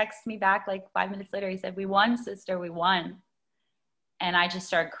 And he texted me back like 5 minutes later. He said, we won, sister, we won. And I just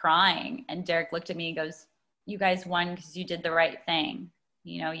started crying. And Derek looked at me and goes, you guys won because you did the right thing.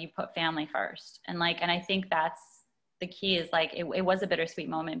 You put family first. And I think that's the key, is like, it was a bittersweet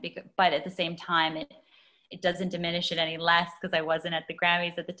moment, but at the same time, it doesn't diminish it any less, because I wasn't at the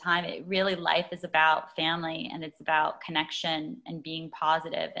Grammys at the time. It really, life is about family, and it's about connection and being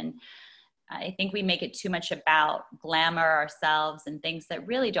positive. And I think we make it too much about glamour ourselves and things that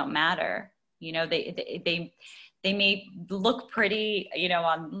really don't matter. They may look pretty,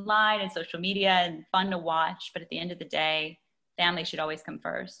 online and social media and fun to watch, but at the end of the day, family should always come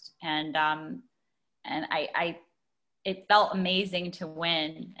first. And it felt amazing to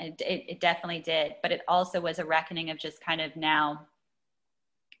win. It definitely did, but it also was a reckoning of just kind of now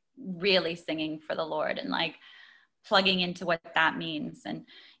really singing for the Lord, and like plugging into what that means. And,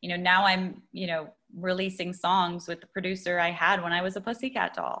 now I'm, releasing songs with the producer I had when I was a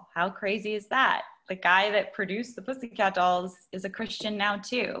Pussycat Doll. How crazy is that? The guy that produced the Pussycat Dolls is a Christian now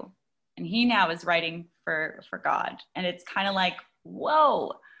too. And he now is writing for God. And it's kind of like,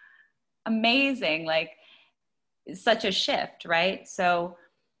 whoa, amazing. Like, it's such a shift, right? So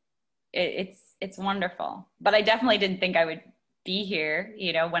it's wonderful. But I definitely didn't think I would be here.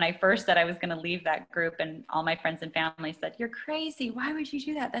 When I first said I was going to leave that group, and all my friends and family said, you're crazy. Why would you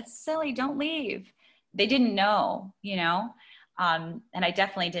do that? That's silly. Don't leave. They didn't know, and I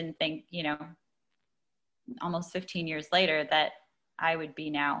definitely didn't think, almost 15 years later, that I would be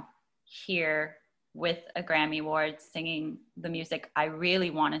now here with a Grammy Award, singing the music I really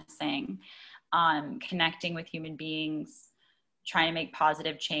want to sing, connecting with human beings, trying to make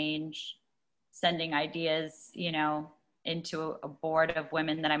positive change, sending ideas, into a board of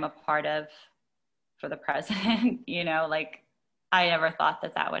women that I'm a part of for the president. I never thought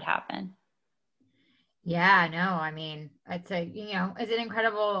that would happen. Yeah, no, I mean, it's an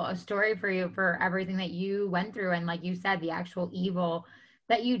incredible story for you, for everything that you went through. And like you said, the actual evil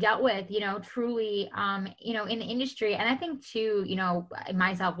that you dealt with, truly, in the industry. And I think too,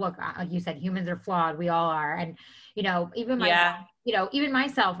 myself, look, like you said, humans are flawed. We all are. And, even myself, even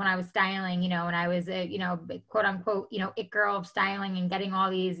myself, when I was styling, when I was a, quote unquote, it girl of styling and getting all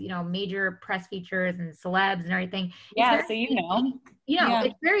these, major press features and celebs and everything. Yeah.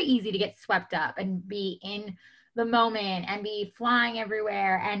 It's very easy to get swept up and be in the moment and be flying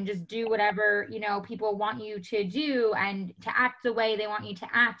everywhere and just do whatever, people want you to do and to act the way they want you to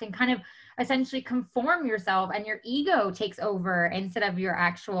act and kind of essentially conform yourself, and your ego takes over instead of your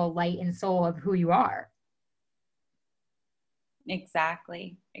actual light and soul of who you are.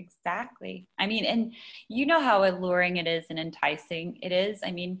 Exactly. I mean, and you know how alluring it is and enticing it is.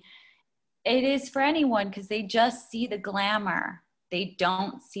 I mean, it is for anyone because they just see the glamour. They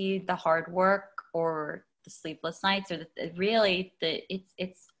don't see the hard work or the sleepless nights, or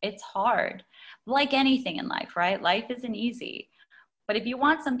it's hard. Like anything in life, right? Life isn't easy. But if you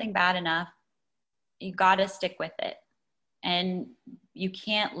want something bad enough, you got to stick with it. And you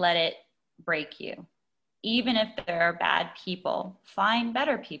can't let it break you. Even if there are bad people, find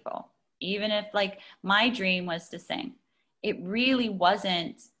better people. Even if, like, my dream was to sing. It really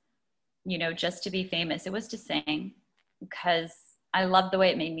wasn't, just to be famous. It was to sing because I loved the way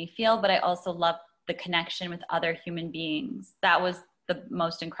it made me feel, but I also loved the connection with other human beings. That was the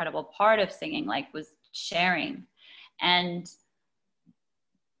most incredible part of singing, was sharing. And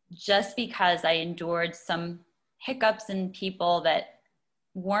just because I endured some hiccups and people that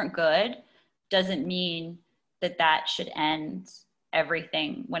weren't good doesn't mean that should end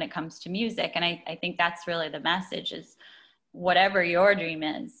everything when it comes to music. And I think that's really the message, is whatever your dream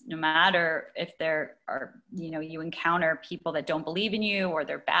is, no matter if there are, you encounter people that don't believe in you, or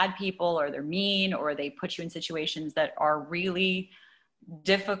they're bad people, or they're mean, or they put you in situations that are really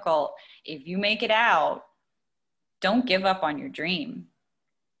difficult. If you make it out, don't give up on your dream.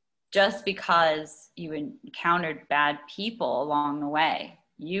 Just because you encountered bad people along the way,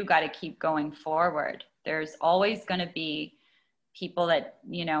 you got to keep going forward. There's always going to be people that,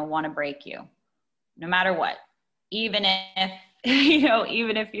 want to break you, no matter what. Even if,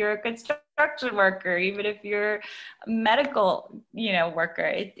 even if you're a construction worker, even if you're a medical,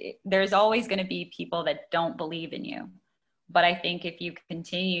 worker, there's always going to be people that don't believe in you. But I think if you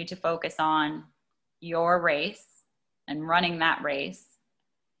continue to focus on your race and running that race,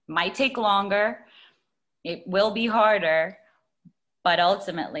 it might take longer, it will be harder, but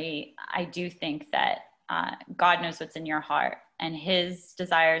ultimately, I do think that God knows what's in your heart, and his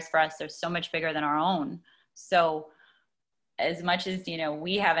desires for us are so much bigger than our own. So as much as,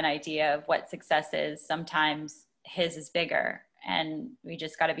 we have an idea of what success is, sometimes his is bigger, and we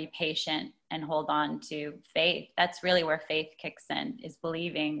just got to be patient and hold on to faith. That's really where faith kicks in, is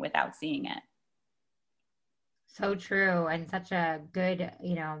believing without seeing it. So true. And such a good,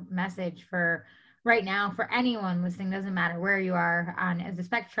 message for right now, for anyone listening. Doesn't matter where you are on the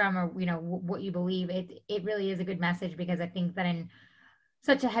spectrum, or, what you believe. It really is a good message, because I think that in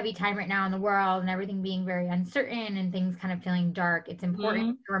such a heavy time right now in the world, and everything being very uncertain and things kind of feeling dark, it's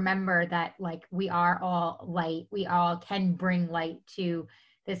important to remember that, we are all light. We all can bring light to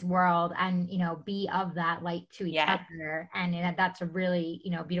this world, and, be of that light to each other. And that's a really,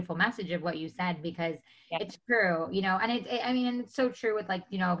 beautiful message of what you said, because it's true, and and it's so true with,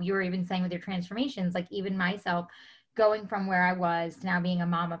 you were even saying with your transformations, even myself going from where I was to now being a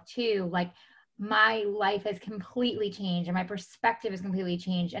mom of two, my life has completely changed, and my perspective has completely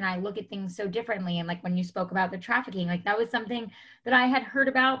changed. And I look at things so differently. And when you spoke about the trafficking, that was something that I had heard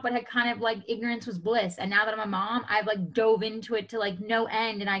about, but had kind of ignorance was bliss. And now that I'm a mom, I've dove into it to no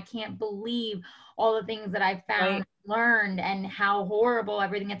end. And I can't believe all the things that I've found, learned, and how horrible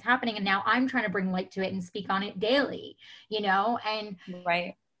everything that's happening. And now I'm trying to bring light to it and speak on it daily, and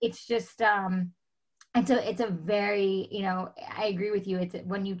it's just, it's a very, I agree with you. It's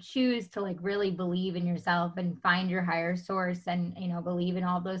when you choose to really believe in yourself and find your higher source, and, believe in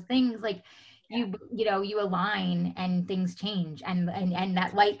all those things, you align, and things change, and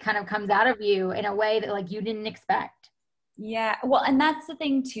that light kind of comes out of you in a way that you didn't expect. Yeah. Well, and that's the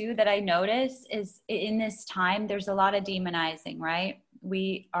thing too, that I notice is in this time, there's a lot of demonizing, right?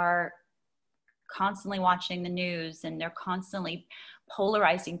 We are constantly watching the news, and they're constantly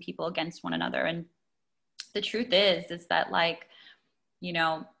polarizing people against one another. And the truth is that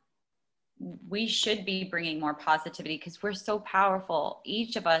we should be bringing more positivity, because we're so powerful.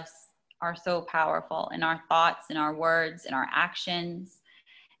 Each of us are so powerful in our thoughts, in our words, in our actions.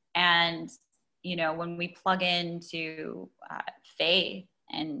 And, when we plug into faith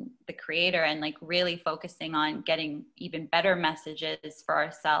and the Creator, and really focusing on getting even better messages for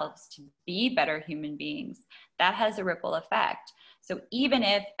ourselves to be better human beings, that has a ripple effect. So even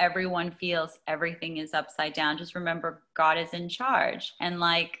if everyone feels everything is upside down, just remember God is in charge, and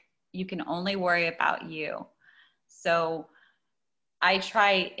like, you can only worry about you. So I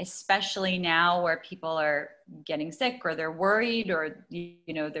try, especially now where people are getting sick or they're worried or, you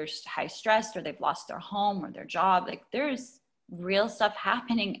know, they're high stressed or they've lost their home or their job. Like, there's real stuff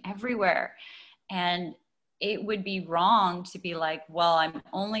happening everywhere. And it would be wrong to be like, well, I'm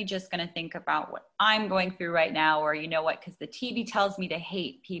only just going to think about what I'm going through right now. Or, you know what, because the TV tells me to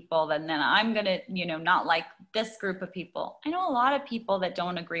hate people, then I'm going to, you know, not like this group of people. I know a lot of people that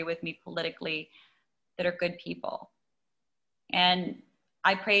don't agree with me politically that are good people. And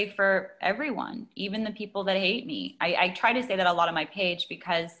I pray for everyone, even the people that hate me. I try to say that a lot on my page,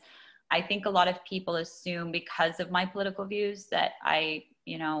 because I think a lot of people assume because of my political views that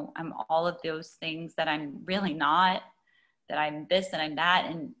you know, I'm all of those things that I'm really not, that I'm this and I'm that.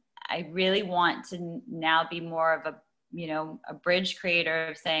 And I really want to now be more of a, you know, a bridge creator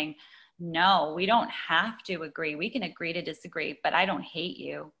of saying, no, we don't have to agree. We can agree to disagree, but I don't hate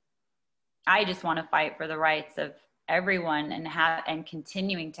you. I just want to fight for the rights of everyone and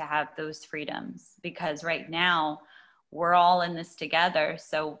continuing to have those freedoms, because right now we're all in this together.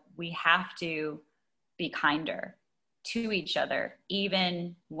 So we have to be kinder to each other,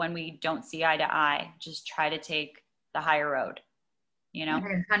 even when we don't see eye to eye. Just try to take the higher road, you know?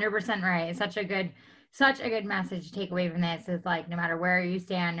 100% right. It's such a good message to take away from this, is like, no matter where you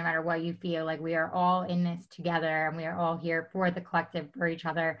stand, no matter what you feel, like, we are all in this together, and we are all here for the collective, for each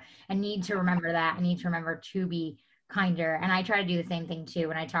other, and need to remember that, and need to remember to be kinder. And I try to do the same thing too.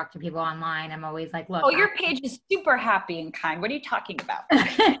 When I talk to people online, I'm always like, look, oh, your page is super happy and kind. What are you talking about?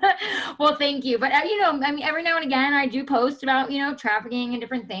 Well, thank you. But you know, I mean, every now and again I do post about, you know, trafficking and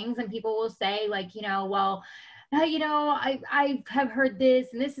different things, and people will say like, you know, well, you know, I have heard this,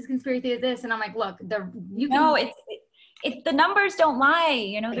 and this is conspiracy theory, this, and I'm like, look, the numbers don't lie.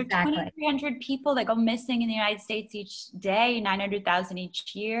 You know, exactly. There are 2,300 people that go missing in the United States each day, 900,000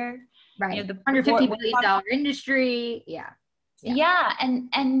 each year. Right. You know, the $150 billion industry. Yeah.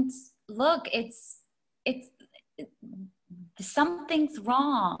 And look, it's something's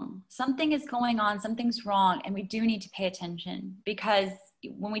wrong. Something is going on. Something's wrong. And we do need to pay attention, because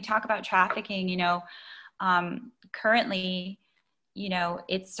when we talk about trafficking, you know, currently, you know,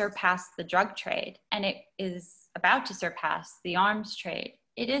 it's surpassed the drug trade, and it is about to surpass the arms trade.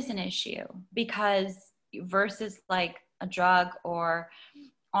 It is an issue, because versus like a drug or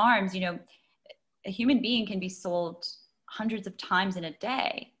arms, you know, a human being can be sold hundreds of times in a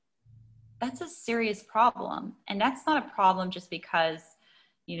day. That's a serious problem. And that's not a problem just because,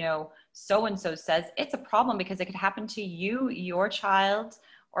 you know, so-and-so says. It's a problem because it could happen to you, your child,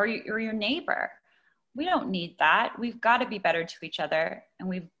 or your neighbor. We don't need that. We've got to be better to each other, and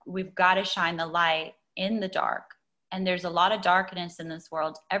we've got to shine the light in the dark. And there's a lot of darkness in this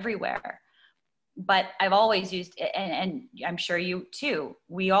world everywhere. But I've always used, and I'm sure you too,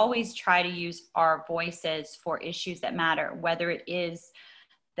 we always try to use our voices for issues that matter, whether it is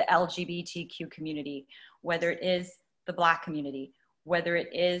the LGBTQ community, whether it is the Black community, whether it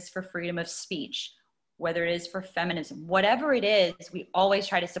is for freedom of speech, whether it is for feminism, whatever it is, we always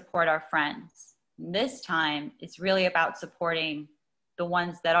try to support our friends. This time, it's really about supporting the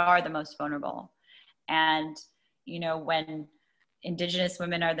ones that are the most vulnerable. And, you know, when Indigenous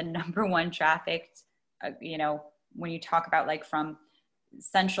women are the number one trafficked, you know, when you talk about like from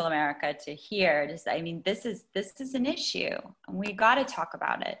Central America to here, just, I mean, this is an issue, and we got to talk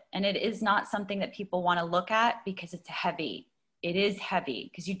about it. And it is not something that people want to look at because it's heavy. It is heavy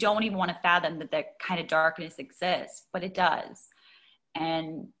because you don't even want to fathom that kind of darkness exists, but it does.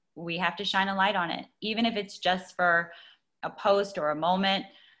 And we have to shine a light on it, even if it's just for a post or a moment.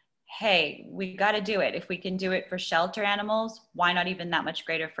 Hey, we got to do it. If we can do it for shelter animals, why not even that much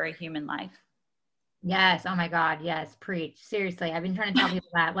greater for a human life? Yes. Oh my God. Yes. Preach. Seriously. I've been trying to tell people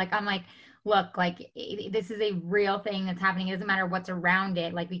that. Like, I'm like, look, like, this is a real thing that's happening. It doesn't matter what's around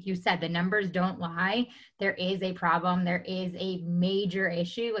it. Like you said, the numbers don't lie. There is a problem. There is a major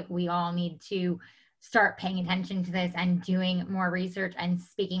issue. Like, we all need to start paying attention to this and doing more research and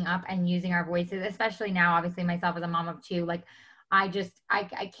speaking up and using our voices, especially now, obviously myself as a mom of two. Like, I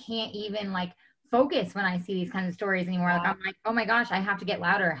can't even like focus when I see these kinds of stories anymore. Like, I'm like, oh my gosh, I have to get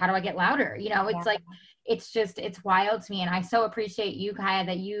louder. How do I get louder? You know, it's like, it's wild to me. And I so appreciate you, Kaya,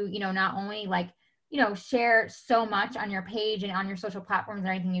 that you know, not only like, you know, share so much on your page and on your social platforms and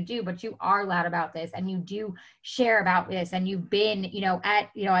everything you do, but you are loud about this, and you do share about this, and you've been, you know, at,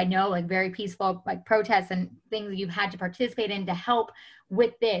 you know, I know, like, very peaceful, like, protests and things that you've had to participate in to help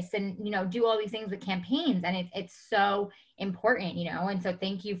with this, and, you know, do all these things with campaigns. And it's so important, you know, and so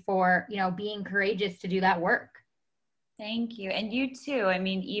thank you for, you know, being courageous to do that work. Thank you. And you too. I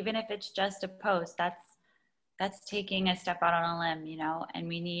mean, even if it's just a post, that's taking a step out on a limb, you know, and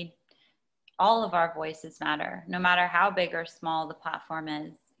we need, all of our voices matter, no matter how big or small the platform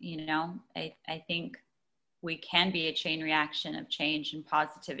is. You know, I think we can be a chain reaction of change and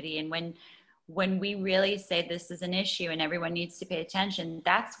positivity. And when we really say this is an issue and everyone needs to pay attention,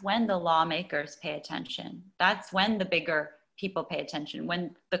 that's when the lawmakers pay attention. That's when the bigger people pay attention.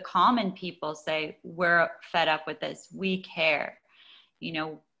 When the common people say, we're fed up with this, we care. You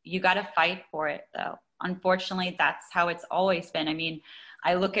know, you got to fight for it though. Unfortunately, that's how it's always been. I mean,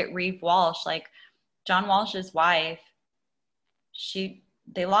 I look at Reeve Walsh, like John Walsh's wife,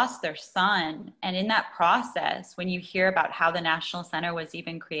 they lost their son. And in that process, when you hear about how the National Center was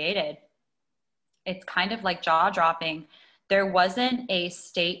even created, it's kind of like jaw dropping. There wasn't a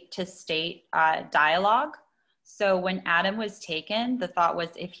state to state dialogue. So when Adam was taken, the thought was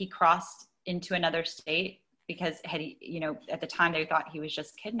if he crossed into another state, because had he, you know, at the time they thought he was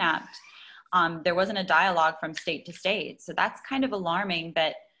just kidnapped, there wasn't a dialogue from state to state. So that's kind of alarming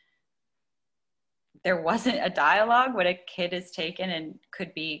that there wasn't a dialogue when a kid is taken and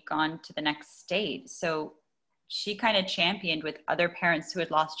could be gone to the next state. So she kind of championed with other parents who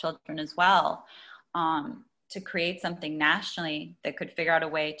had lost children as well, to create something nationally that could figure out a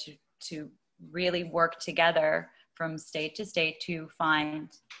way to really work together from state to state to find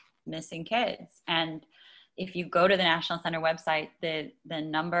missing kids. And if you go to the National Center website, the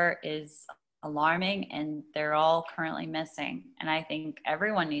number is alarming, and they're all currently missing. And I think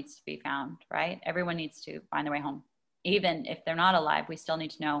everyone needs to be found, right? Everyone needs to find their way home. Even if they're not alive, we still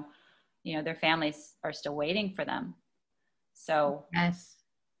need to know, you know, their families are still waiting for them. So yes,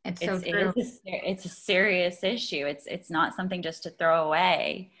 it's so true. It's a serious issue. It's not something just to throw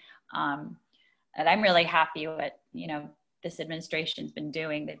away. And I'm really happy with, you know, this administration's been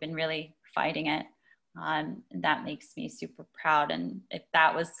doing. They've been really fighting it. And that makes me super proud. And if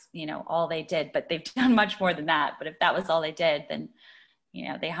that was, you know, all they did, but they've done much more than that. But if that was all they did, then, you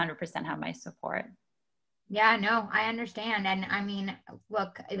know, they 100% have my support. Yeah, no, I understand. And I mean,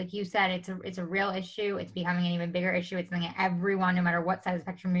 look, like you said, it's a real issue. It's becoming an even bigger issue. It's something that everyone, no matter what side of the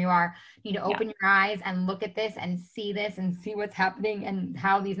spectrum you are, need to open your eyes and look at this and see what's happening and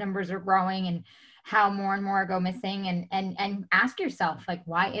how these numbers are growing and how more and more go missing, and ask yourself, like,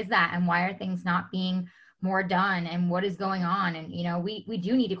 why is that? And why are things not being more done, and what is going on? And, you know, we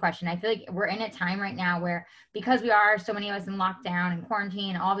do need to question. I feel like we're in a time right now where, because we are so many of us in lockdown and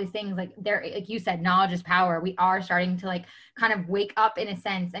quarantine, all these things, like like you said, knowledge is power. We are starting to like kind of wake up in a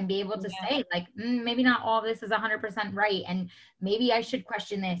sense and be able to say like, maybe not all of this is 100% right. And maybe I should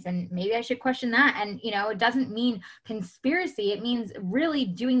question this, and maybe I should question that. And, you know, it doesn't mean conspiracy. It means really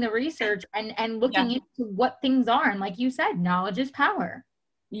doing the research and looking into what things are. And like you said, knowledge is power.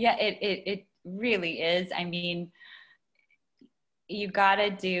 Yeah, it really is. I mean, you got to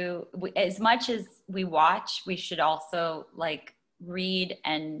do, as much as we watch, we should also like read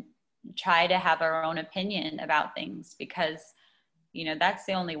and try to have our own opinion about things, because, you know, that's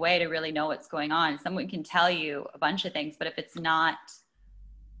the only way to really know what's going on. Someone can tell you a bunch of things, but if it's not,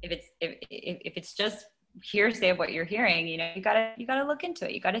 if it's just hearsay of what you're hearing, you know, you gotta look into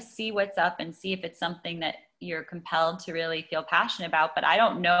it. You gotta see what's up and see if it's something that you're compelled to really feel passionate about. But I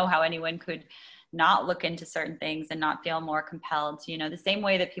don't know how anyone could not look into certain things and not feel more compelled. You know, the same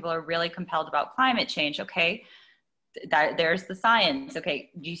way that people are really compelled about climate change. Okay, there's the science. Okay,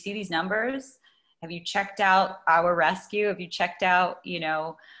 do you see these numbers? Have you checked out our rescue? Have you checked out, you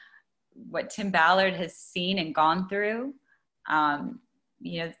know, what Tim Ballard has seen and gone through?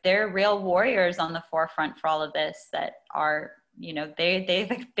 You know, they're real warriors on the forefront for all of this, that are, you know, they're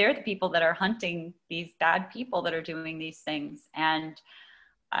the people that are hunting these bad people that are doing these things. And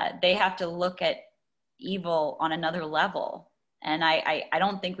they have to look at evil on another level. And I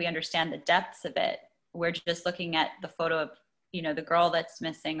don't think we understand the depths of it. We're just looking at the photo of, you know, the girl that's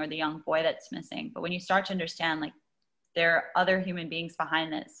missing or the young boy that's missing. But when you start to understand, like, there are other human beings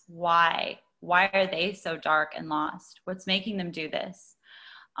behind this. Why are they so dark and lost? What's making them do this?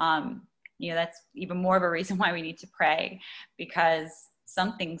 You know, that's even more of a reason why we need to pray, because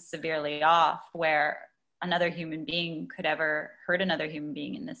something's severely off where another human being could ever hurt another human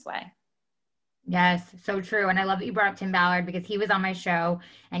being in this way. Yes, so true. And I love that you brought up Tim Ballard, because he was on my show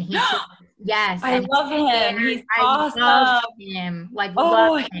and he yes, I love him. He's awesome. Love him. Like,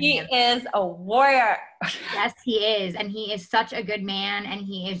 he is a warrior. Yes, he is. And he is such a good man, and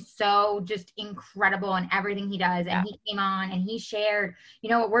he is so just incredible in everything he does. And he came on and he shared, you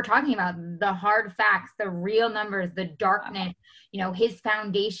know, what we're talking about, the hard facts, the real numbers, the darkness, you know, his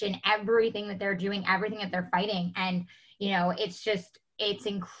foundation, everything that they're doing, everything that they're fighting. And, you know, it's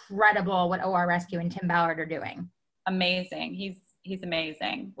incredible what OR Rescue and Tim Ballard are doing. amazing. He's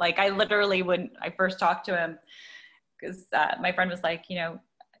amazing. Like I literally, when I first talked to him, because my friend was like, can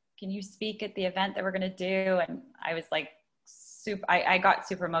you speak at the event that we're going to do? And I was like, I got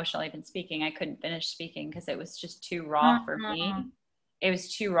super emotional even speaking. I couldn't finish speaking because it was just too raw for me. It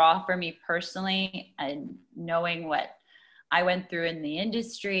was too raw for me personally, and knowing what I went through in the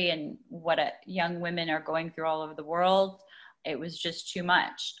industry and what young women are going through all over the world. It was just too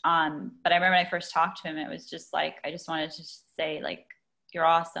much. But I remember when I first talked to him, it was just like, I just wanted to say, like, you're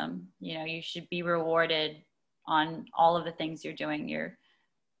awesome. You should be rewarded on all of the things you're doing.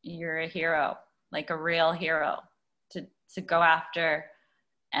 You're a hero, like a real hero, to go after,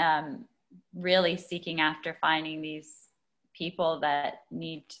 really seeking after finding these people that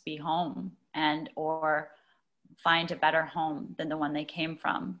need to be home or find a better home than the one they came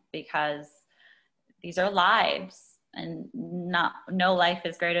from, because these are lives and no life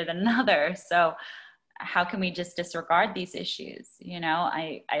is greater than another. So how can we just disregard these issues?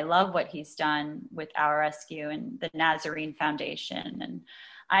 I love what he's done with Our Rescue and the Nazarene Foundation. And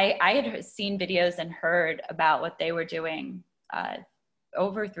I had seen videos and heard about what they were doing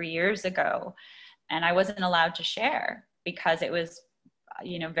over 3 years ago. And I wasn't allowed to share because it was,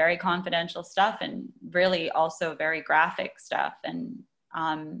 very confidential stuff and really also very graphic stuff. And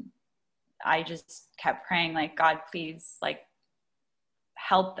I just kept praying, like, God, please, like,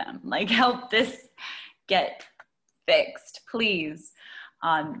 help them, like, help this get fixed, please.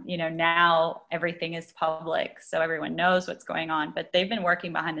 Now everything is public, so everyone knows what's going on, but they've been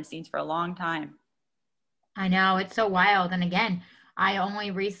working behind the scenes for a long time. I know, it's so wild. And again, I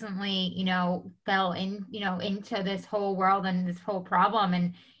only recently, fell into this whole world and this whole problem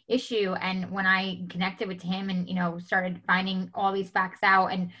and issue. And when I connected with him and, started finding all these facts out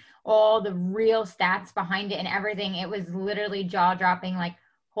and all the real stats behind it and everything, it was literally jaw dropping, like,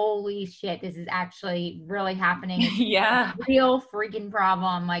 holy shit, this is actually really happening. Yeah. Real freaking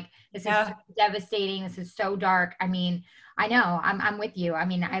problem. Like, this is so devastating. This is so dark. I mean, I know I'm with you. I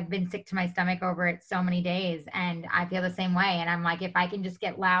mean, I've been sick to my stomach over it so many days, and I feel the same way. And I'm like, if I can just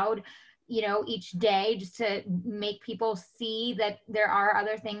get loud, each day, just to make people see that there are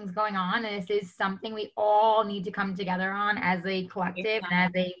other things going on. And this is something we all need to come together on as a collective and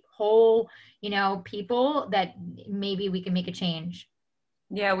as a whole, people, that maybe we can make a change.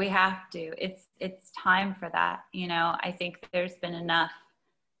 Yeah, we have to. It's time for that. I think there's been enough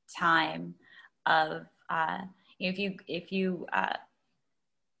time of, if you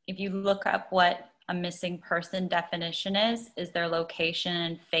look up what a missing person definition is their location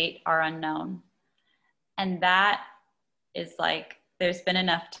and fate are unknown. And that is like, there's been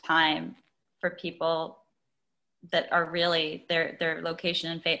enough time for people that are really, their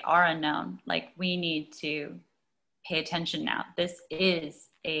location and fate are unknown. Like, we need to pay attention now. This is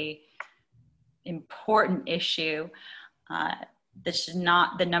a important issue.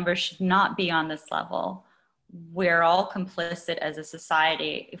 The numbers should not be on this level. We're all complicit as a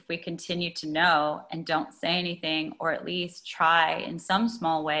society if we continue to know and don't say anything, or at least try in some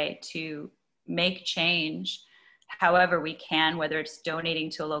small way to make change however we can, whether it's donating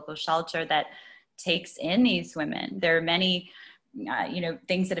to a local shelter that takes in these women. There are many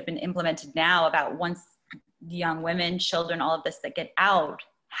things that have been implemented now about, once young women, children, all of this that get out,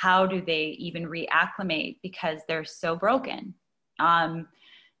 how do they even reacclimate, because they're so broken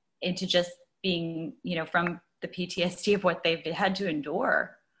into just being, from the PTSD of what they've had to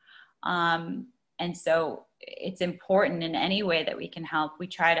endure. And so it's important in any way that we can help, we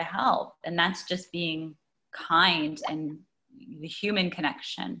try to help. And that's just being kind and the human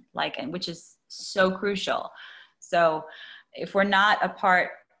connection, which is so crucial. So if we're not a part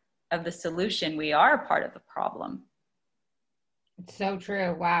of the solution, we are a part of the problem. It's so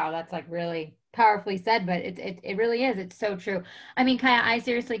true. Wow. That's like really powerfully said, but it really is. It's so true. I mean, Kaya, I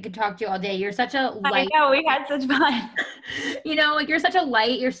seriously could talk to you all day. You're such a light. I know, we had such fun. Like, you're such a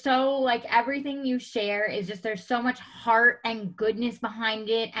light. You're so, like, everything you share is just, there's so much heart and goodness behind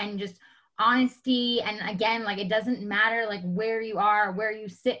it, and just honesty. And again, like, it doesn't matter like where you are, where you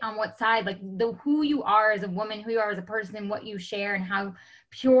sit on what side, like who you are as a woman, who you are as a person, what you share, and how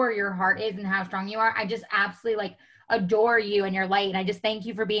pure your heart is and how strong you are. I just absolutely like adore you and your light. And I just thank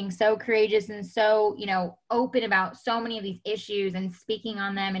you for being so courageous and so, open about so many of these issues and speaking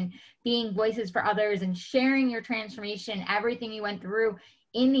on them and being voices for others and sharing your transformation, everything you went through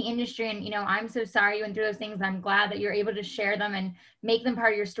in the industry. And, I'm so sorry you went through those things. I'm glad that you're able to share them and make them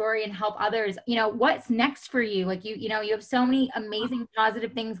part of your story and help others. What's next for you? Like, you have so many amazing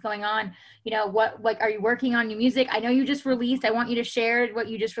positive things going on. Are you working on new music? I know you just released, I want you to share what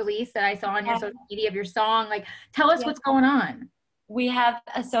you just released that I saw on your social media of your song. Like, tell us what's going on. We have,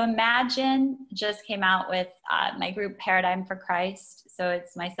 so Imagine just came out with my group Paradigm for Christ. So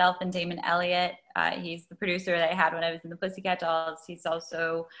it's myself and Damon Elliott. He's the producer that I had when I was in the Pussycat Dolls. He's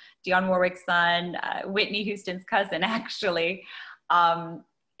also Dionne Warwick's son, Whitney Houston's cousin, actually.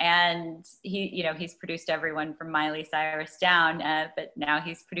 And he's produced everyone from Miley Cyrus down, but now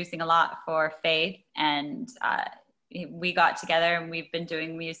he's producing a lot for Faith. And we got together and we've been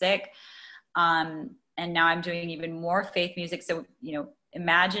doing music. And now I'm doing even more faith music. So,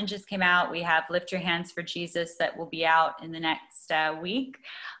 Imagine just came out. We have Lift Your Hands for Jesus that will be out in the next week.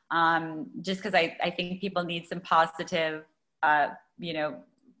 Just because I think people need some positive,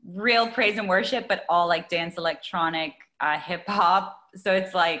 real praise and worship, but all like dance, electronic, hip hop. So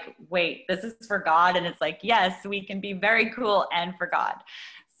it's like, wait, this is for God. And it's like, yes, we can be very cool and for God.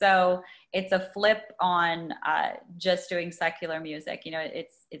 So it's a flip on just doing secular music.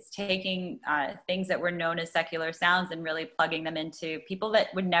 It's taking things that were known as secular sounds and really plugging them into people that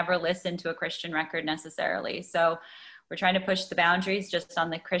would never listen to a Christian record necessarily. So we're trying to push the boundaries just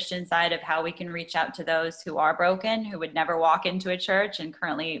on the Christian side of how we can reach out to those who are broken, who would never walk into a church. And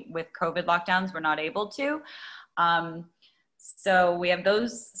currently with COVID lockdowns, we're not able to. So we have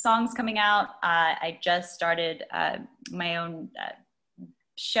those songs coming out. I just started my own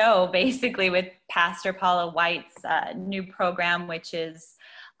show basically with Pastor Paula White's new program, which is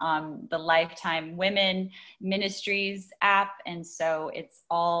the Lifetime Women Ministries app. And so it's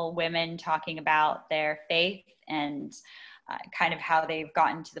all women talking about their faith and kind of how they've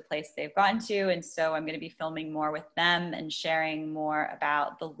gotten to the place they've gotten to. And so I'm going to be filming more with them and sharing more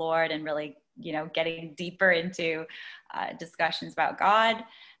about the Lord and really, getting deeper into discussions about God.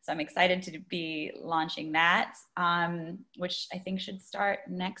 So I'm excited to be launching that, which I think should start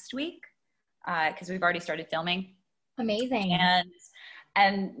next week because we've already started filming. Amazing.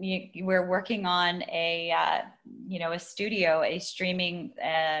 And we're working on a studio, a streaming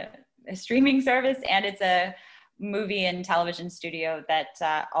service, and it's a movie and television studio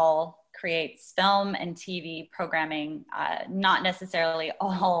that all creates film and TV programming, not necessarily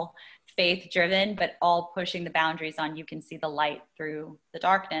all faith driven, but all pushing the boundaries on you can see the light through the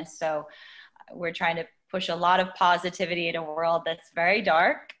darkness. So we're trying to push a lot of positivity in a world that's very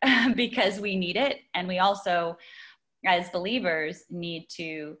dark because we need it. And we also, as believers, need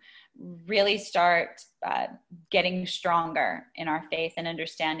to really start getting stronger in our faith and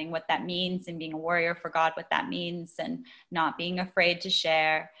understanding what that means and being a warrior for God, what that means, and not being afraid to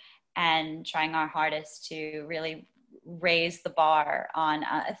share and trying our hardest to really raise the bar on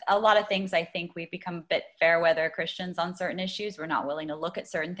a lot of things. I think we've become a bit fair weather Christians on certain issues. We're not willing to look at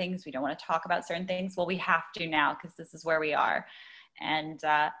certain things. We don't want to talk about certain things. Well, we have to now because this is where we are. And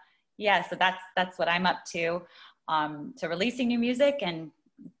so that's what I'm up to. So releasing new music and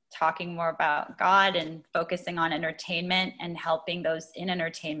talking more about God and focusing on entertainment and helping those in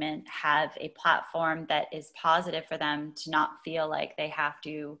entertainment have a platform that is positive for them to not feel like they have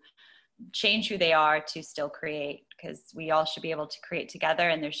to change who they are to still create, because we all should be able to create together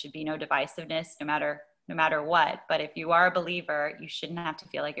and there should be no divisiveness no matter what. But if you are a believer, you shouldn't have to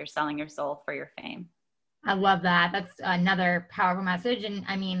feel like you're selling your soul for your fame. I love that. That's another powerful message. And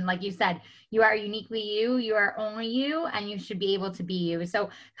I mean, like you said, you are uniquely you, you are only you, and you should be able to be you. So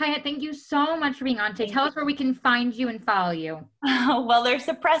Kaya, thank you so much for being on today. Tell us where we can find you and follow you. Well, they're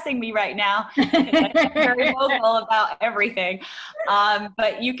suppressing me right now. I'm very vocal about everything.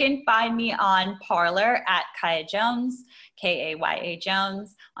 But you can find me on Parler at Kaya Jones, Kaya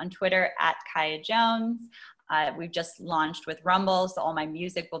Jones, on Twitter at Kaya Jones. We've just launched with Rumble, so all my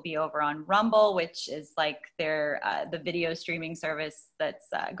music will be over on Rumble, which is like the video streaming service that's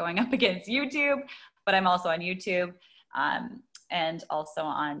going up against YouTube. But I'm also on YouTube and also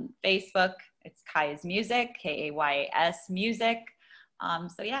on Facebook. It's Kaya's Music, Kayas Music.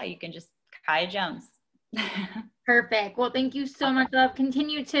 So yeah, you can just Kaya Jones. Perfect. Well, thank you so much, love.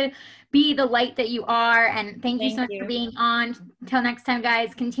 Continue to be the light that you are. And thank you so much for being on. Until next time,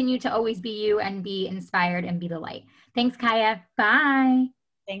 guys, continue to always be you and be inspired and be the light. Thanks, Kaya. Bye.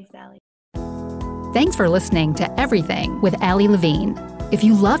 Thanks, Allie. Thanks for listening to Everything with Allie Levine. If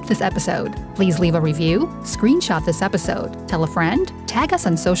you loved this episode, please leave a review, screenshot this episode, tell a friend, tag us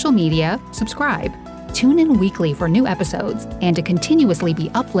on social media, subscribe. Tune in weekly for new episodes and to continuously be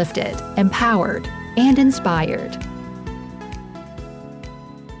uplifted, empowered, and inspired.